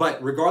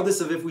 But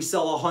regardless of if we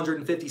sell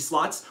 150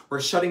 slots,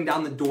 we're shutting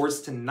down the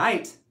doors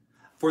tonight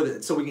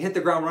so we can hit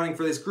the ground running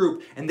for this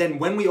group. And then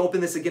when we open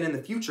this again in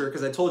the future,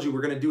 because I told you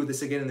we're going to do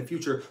this again in the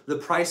future, the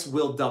price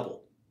will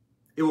double.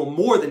 It will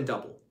more than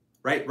double.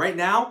 Right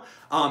now,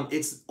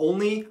 it's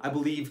only, I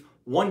believe,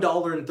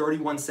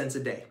 $1.31 a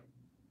day.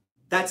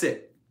 That's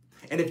it.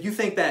 And if you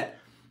think that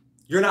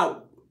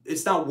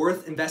it's not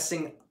worth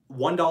investing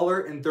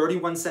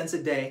 $1.31 a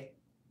day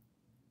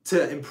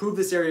to improve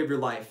this area of your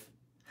life,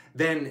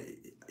 then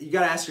you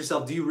got to ask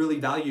yourself, do you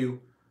really value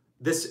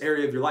this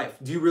area of your life?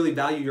 Do you really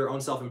value your own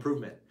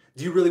self-improvement?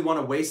 Do you really want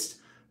to waste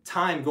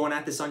time going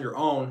at this on your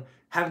own,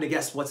 having to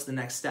guess what's the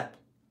next step?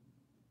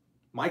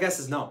 My guess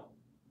is no,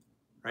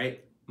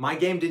 right? My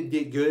game didn't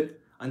get good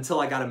until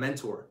I got a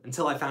mentor,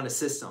 until I found a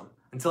system,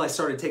 until I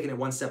started taking it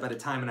one step at a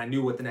time and I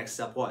knew what the next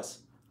step was.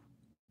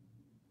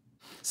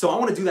 So I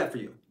want to do that for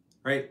you,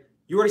 right?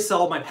 You already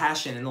saw my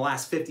passion in the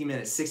last 50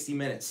 minutes, 60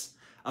 minutes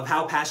of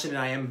how passionate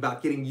I am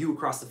about getting you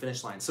across the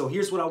finish line. So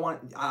here's what I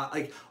want,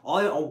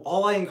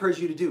 all I encourage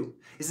you to do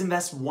is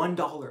invest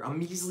 $1, a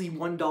measly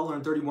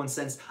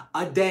 $1.31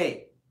 a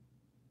day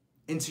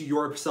into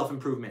your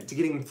self-improvement, to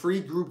getting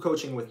free group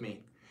coaching with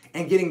me,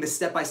 and getting the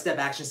step-by-step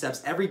action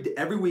steps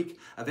every week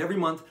of every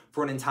month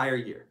for an entire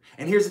year.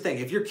 And here's the thing,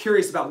 if you're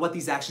curious about what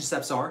these action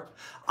steps are,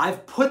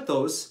 I've put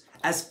those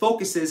as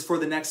focuses for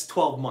the next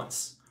 12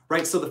 months,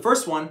 right? So the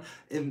first one,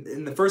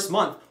 in the first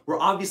month, we're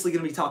obviously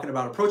gonna be talking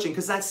about approaching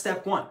because that's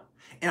step one.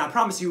 And I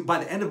promise you,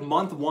 by the end of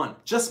month one,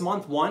 just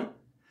month one,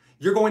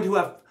 you're going to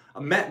have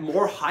met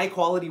more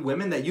high-quality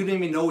women that you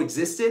didn't even know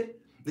existed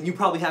than you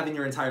probably have in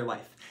your entire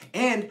life.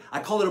 And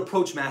I call it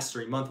Approach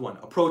Mastery, month one,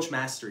 Approach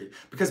Mastery.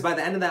 Because by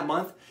the end of that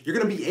month, you're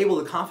gonna be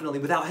able to confidently,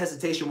 without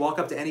hesitation, walk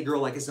up to any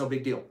girl like it's no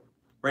big deal,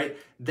 right?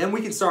 Then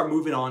we can start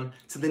moving on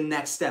to the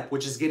next step,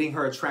 which is getting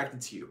her attracted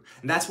to you.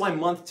 And that's why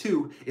month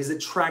two is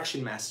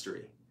Attraction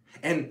Mastery.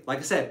 And like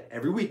I said,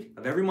 every week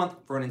of every month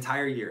for an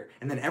entire year.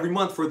 And then every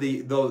month for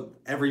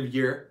every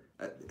year,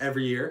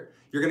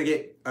 you're gonna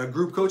get a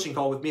group coaching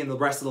call with me and the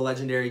rest of the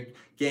Legendary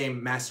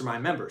Game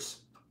Mastermind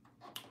members,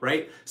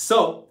 right?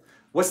 So,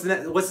 what's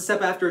the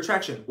step after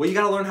attraction? Well, you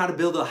got to learn how to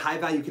build a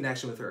high-value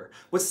connection with her.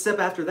 What's the step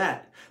after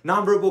that?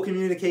 Nonverbal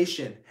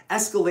communication,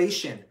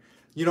 escalation,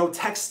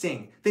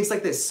 texting, things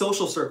like this,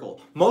 social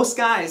circle. Most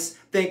guys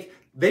think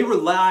they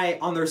rely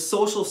on their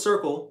social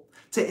circle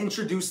to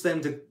introduce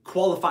them to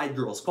qualified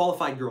girls.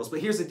 But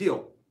here's the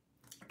deal.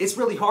 It's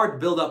really hard to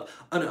build up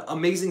an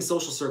amazing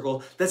social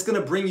circle that's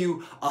gonna bring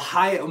you a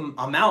high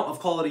amount of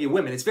quality of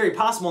women. It's very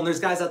possible, and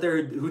there's guys out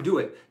there who do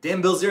it.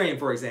 Dan Bilzerian,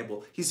 for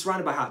example, he's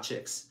surrounded by hot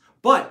chicks.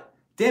 But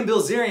Dan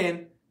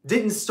Bilzerian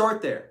didn't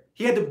start there.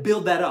 He had to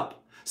build that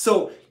up.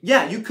 So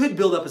yeah, you could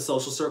build up a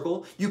social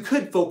circle. You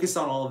could focus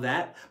on all of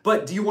that.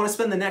 But do you wanna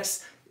spend the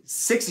next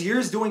 6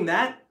 years doing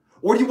that?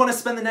 Or do you wanna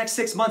spend the next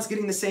 6 months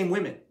getting the same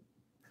women?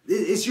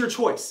 It's your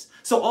choice.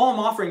 So all I'm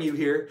offering you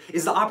here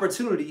is the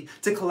opportunity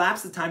to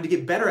collapse the time to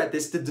get better at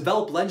this, to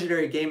develop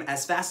legendary game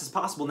as fast as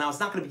possible. Now, it's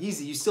not going to be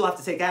easy. You still have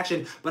to take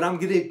action, but I'm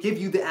going to give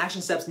you the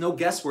action steps, no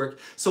guesswork.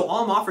 So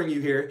all I'm offering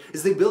you here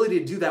is the ability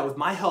to do that with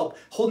my help,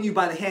 holding you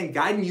by the hand,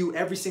 guiding you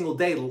every single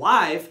day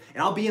live.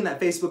 And I'll be in that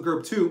Facebook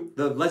group too,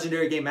 the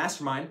Legendary Game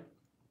Mastermind,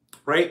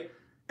 right?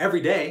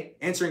 Every day,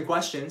 answering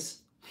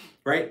questions,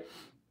 right?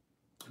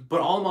 But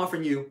all I'm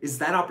offering you is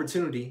that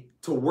opportunity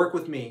to work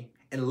with me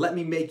and let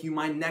me make you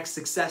my next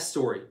success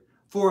story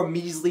for a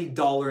measly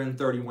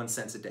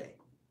 $1.31 a day.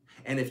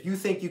 And if you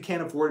think you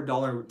can't afford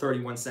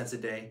 $1.31 a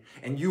day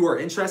and you are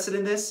interested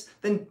in this,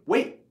 then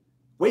wait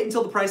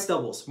until the price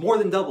doubles, more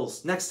than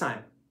doubles next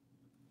time.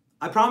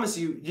 I promise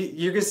you,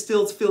 you're gonna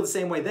still feel the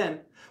same way then,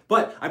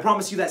 but I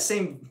promise you that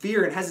same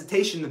fear and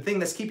hesitation, the thing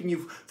that's keeping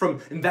you from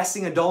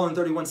investing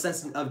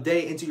 $1.31 a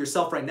day into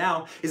yourself right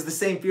now is the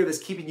same fear that's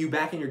keeping you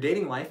back in your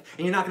dating life,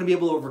 and you're not gonna be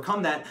able to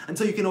overcome that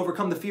until you can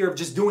overcome the fear of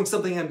just doing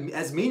something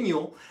as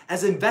menial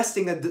as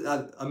investing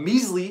a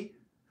measly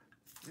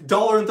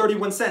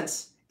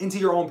 $1.31 into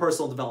your own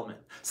personal development.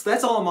 So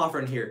that's all I'm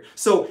offering here.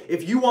 So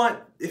if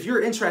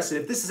you're interested,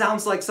 if this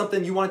sounds like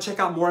something you want to check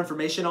out more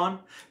information on,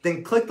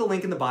 then click the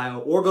link in the bio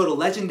or go to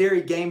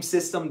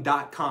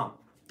legendarygamesystem.com.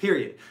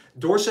 Period.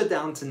 Doors shut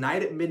down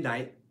tonight at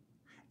midnight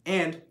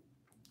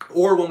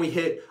or when we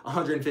hit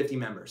 150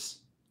 members,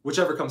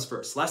 whichever comes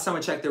first. Last time I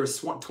checked, there was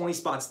 20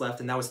 spots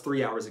left, and that was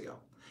 3 hours ago.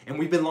 And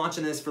we've been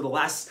launching this for the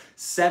last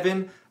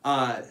seven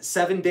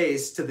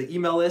days to the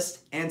email list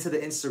and to the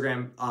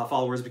Instagram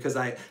followers, because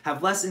I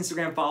have less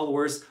Instagram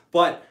followers,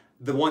 but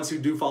the ones who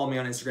do follow me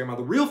on Instagram are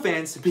the real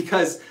fans,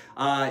 because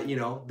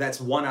that's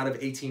 1 out of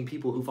 18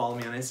 people who follow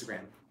me on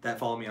Instagram that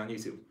follow me on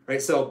YouTube,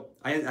 right? So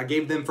I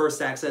gave them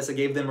first access, I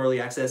gave them early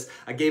access,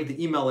 I gave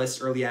the email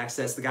list early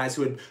access, the guys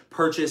who had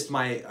purchased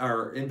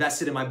or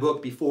invested in my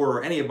book before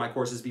or any of my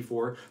courses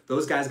before,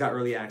 those guys got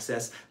early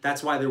access.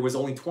 That's why there was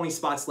only 20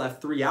 spots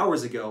left 3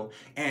 hours ago.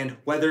 And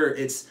whether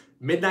it's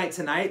midnight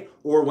tonight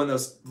or when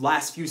those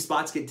last few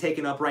spots get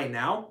taken up right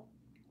now,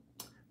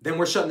 then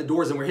we're shutting the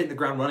doors and we're hitting the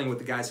ground running with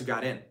the guys who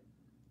got in,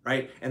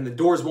 right? And the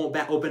doors won't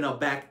open up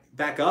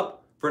back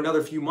up for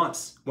another few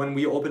months when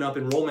we open up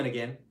enrollment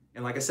again.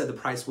 And like I said, the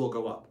price will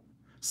go up.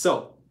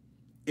 So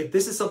if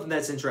this is something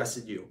that's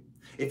interested you,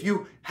 if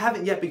you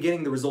haven't yet been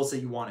getting the results that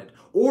you wanted,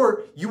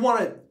 or you want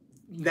to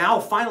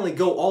now finally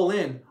go all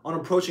in on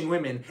approaching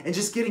women and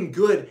just getting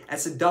good at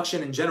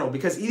seduction in general,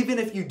 because even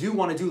if you do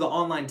want to do the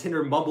online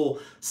Tinder, Bumble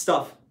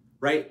stuff,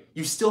 right,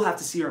 you still have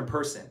to see her in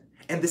person.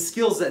 And the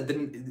skills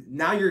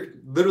now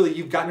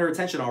you've gotten her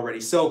attention already.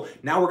 So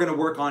now we're going to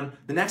work on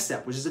the next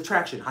step, which is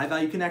attraction, high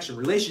value connection,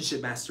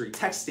 relationship mastery,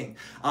 texting,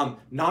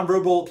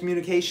 nonverbal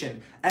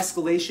communication,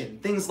 escalation,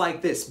 things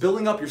like this,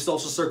 building up your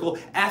social circle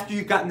after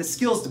you've gotten the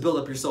skills to build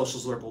up your social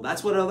circle.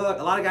 That's what a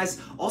lot of guys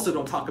also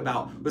don't talk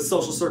about with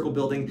social circle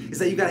building, is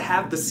that you got to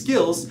have the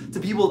skills to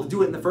be able to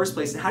do it in the first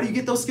place. And how do you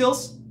get those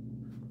skills?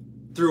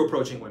 Through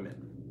approaching women.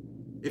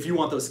 If you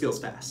want those skills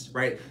fast,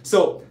 right?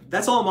 So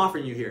that's all I'm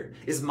offering you here,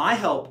 is my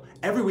help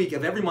every week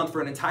of every month for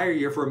an entire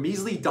year for a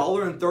measly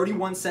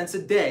 $1.31 a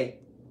day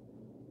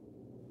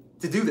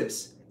to do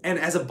this. And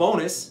as a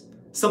bonus,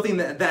 something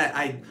that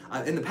I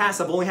in the past,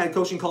 I've only had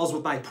coaching calls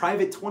with my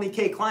private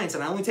 20K clients,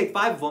 and I only take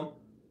 5 of them.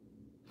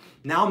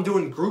 Now I'm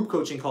doing group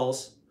coaching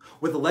calls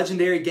with the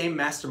Legendary Game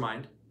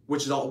Mastermind,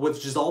 which is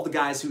all the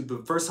guys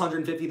the first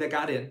 150 that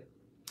got in.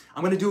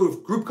 I'm gonna do a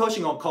group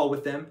coaching call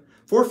with them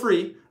for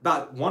free,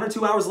 about 1 or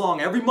 2 hours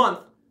long every month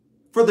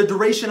for the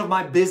duration of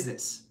my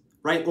business,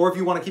 right? Or if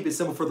you want to keep it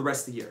simple, for the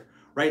rest of the year,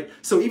 right?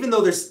 So even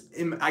though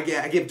I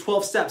give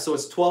 12 steps, so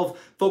it's 12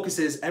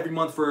 focuses every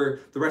month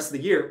for the rest of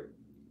the year,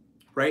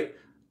 right?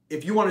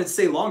 If you wanted to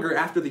stay longer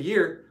after the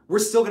year, we're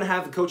still going to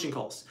have the coaching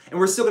calls, and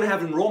we're still going to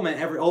have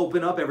enrollment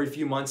open up every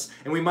few months,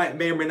 and we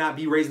may or may not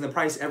be raising the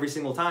price every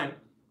single time,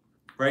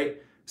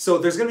 right? So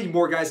there's going to be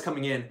more guys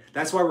coming in.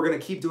 That's why we're going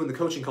to keep doing the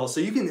coaching calls. So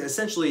you can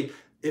essentially,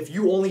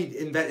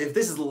 if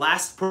this is the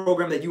last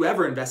program that you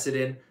ever invested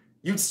in,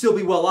 you'd still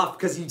be well off,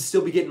 because you'd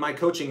still be getting my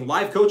coaching,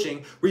 live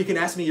coaching, where you can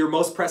ask me your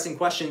most pressing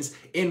questions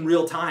in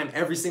real time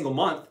every single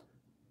month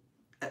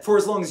for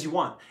as long as you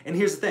want. And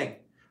here's the thing,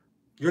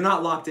 you're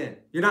not locked in.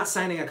 You're not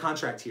signing a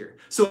contract here.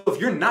 So if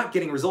you're not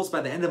getting results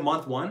by the end of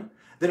month 1,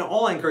 then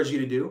all I encourage you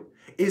to do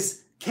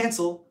is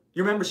cancel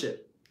your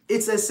membership.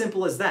 It's as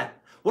simple as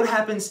that. What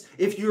happens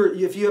if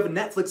you have a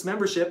Netflix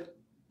membership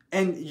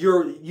and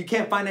you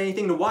can't find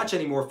anything to watch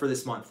anymore for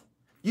this month?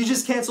 You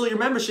just cancel your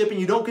membership and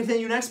you don't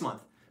continue next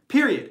month.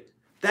 Period.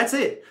 That's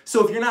it.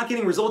 So if you're not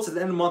getting results at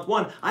the end of month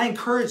 1, I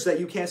encourage that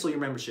you cancel your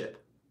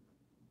membership,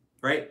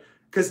 right?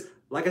 Because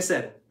like I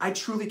said, I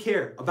truly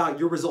care about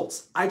your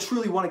results. I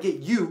truly want to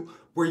get you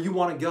where you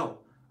want to go,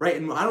 right?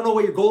 And I don't know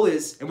what your goal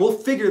is, and we'll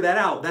figure that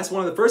out. That's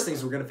one of the first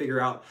things we're going to figure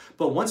out.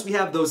 But once we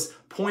have those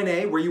point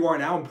A, where you are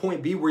now, and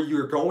point B, where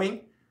you're going,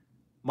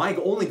 my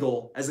only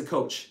goal as a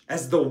coach,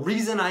 as the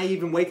reason I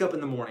even wake up in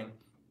the morning,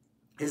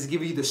 is to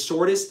give you the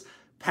shortest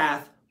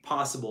path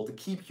possible to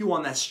keep you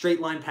on that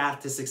straight line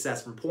path to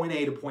success from point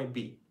A to point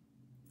B.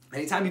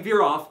 Anytime you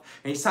veer off,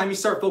 anytime you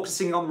start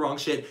focusing on the wrong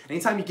shit,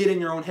 anytime you get in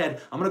your own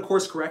head, I'm going to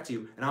course correct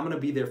you, and I'm going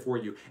to be there for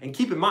you. And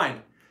keep in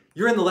mind,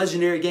 you're in the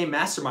Legendary Game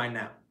Mastermind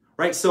now,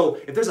 right? So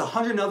if there's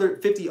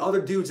 150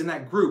 other dudes in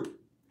that group,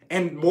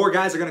 and more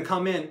guys are going to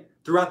come in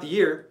throughout the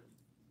year,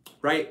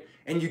 right?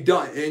 And you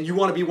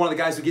want to be one of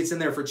the guys who gets in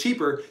there for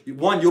cheaper,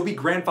 one, you'll be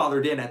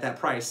grandfathered in at that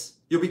price.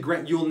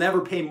 You'll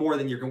never pay more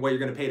than what you're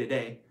going to pay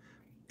today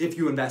if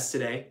you invest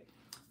today.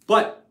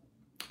 But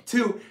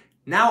two,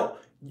 now,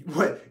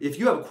 if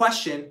you have a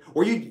question,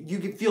 or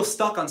you feel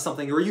stuck on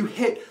something, or you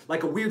hit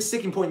like a weird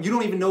sticking point and you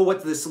don't even know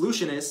what the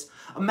solution is,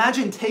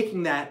 imagine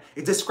taking that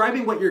and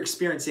describing what you're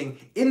experiencing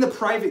in the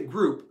private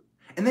group,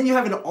 and then you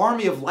have an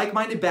army of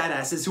like-minded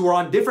badasses who are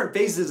on different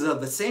phases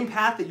of the same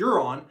path that you're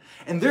on,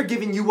 and they're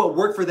giving you what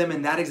worked for them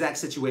in that exact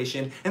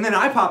situation, and then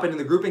I pop into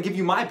the group and give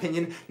you my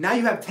opinion. Now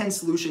you have 10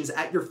 solutions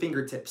at your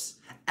fingertips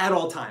at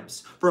all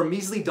times for a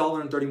measly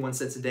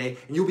 $1.31 a day,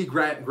 and you'll be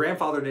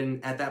grandfathered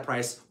in at that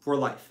price for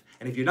life.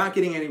 And if you're not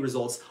getting any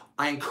results,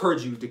 I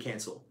encourage you to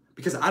cancel.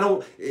 Because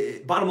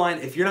bottom line,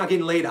 if you're not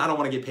getting laid, I don't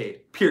want to get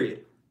paid,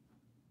 period.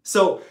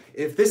 So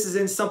if this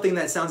isn't something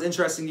that sounds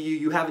interesting to you,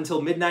 you have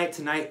until midnight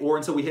tonight, or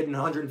until we hit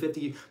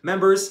 150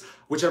 members,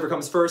 whichever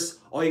comes first.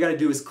 All you got to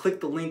do is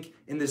click the link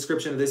in the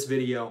description of this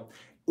video,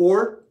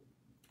 or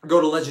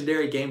go to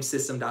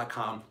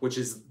legendarygamesystem.com, which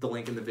is the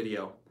link in the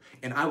video.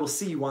 And I will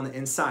see you on the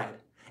inside.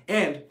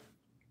 And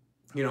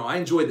I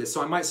enjoy this,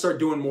 so I might start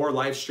doing more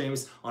live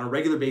streams on a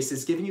regular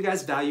basis, giving you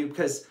guys value,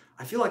 because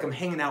I feel like I'm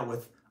hanging out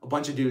with a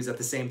bunch of dudes at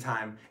the same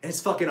time, and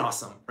it's fucking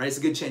awesome, right? It's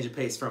a good change of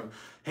pace from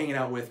hanging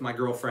out with my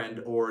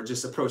girlfriend or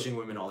just approaching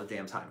women all the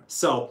damn time.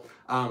 So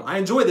I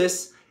enjoy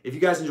this. If you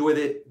guys enjoyed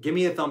it, give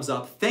me a thumbs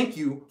up. Thank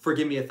you for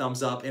giving me a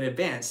thumbs up in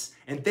advance,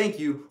 and thank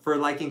you for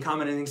liking,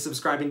 commenting,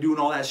 subscribing, doing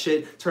all that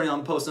shit, turning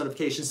on post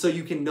notifications so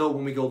you can know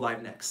when we go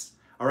live next.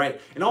 All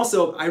right, and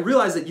also I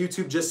realized that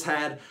YouTube just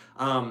had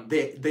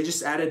they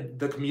just added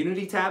the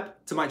community tab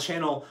to my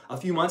channel a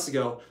few months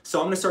ago, so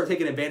I'm gonna start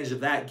taking advantage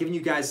of that, giving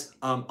you guys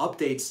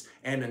updates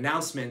and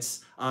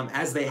announcements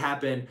as they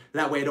happen.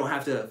 That way I don't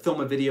have to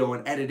film a video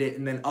and edit it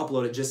and then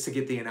upload it just to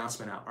get the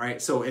announcement out. All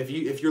right, so if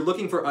you're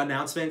looking for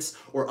announcements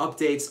or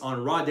updates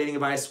on Raw Dating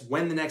Advice,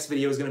 when the next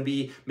video is gonna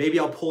be, maybe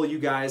I'll poll you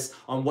guys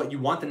on what you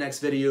want the next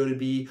video to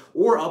be,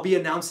 or I'll be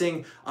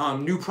announcing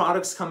new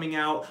products coming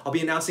out. I'll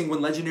be announcing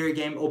when Legendary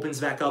Game opens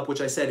back up,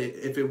 which I said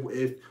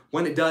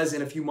when it does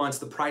in a few months,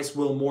 the price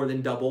will more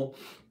than double.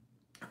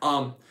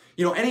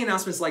 Any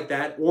announcements like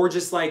that, or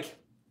just like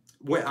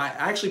when I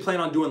actually plan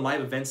on doing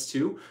live events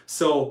too.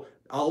 So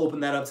I'll open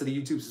that up to the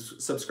YouTube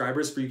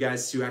subscribers for you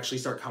guys to actually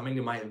start coming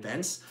to my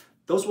events.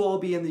 Those will all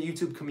be in the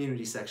YouTube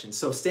community section.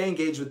 So stay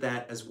engaged with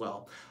that as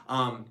well.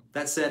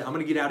 That said, I'm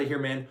gonna get out of here,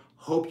 man.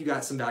 Hope you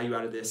got some value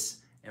out of this,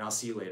 and I'll see you later.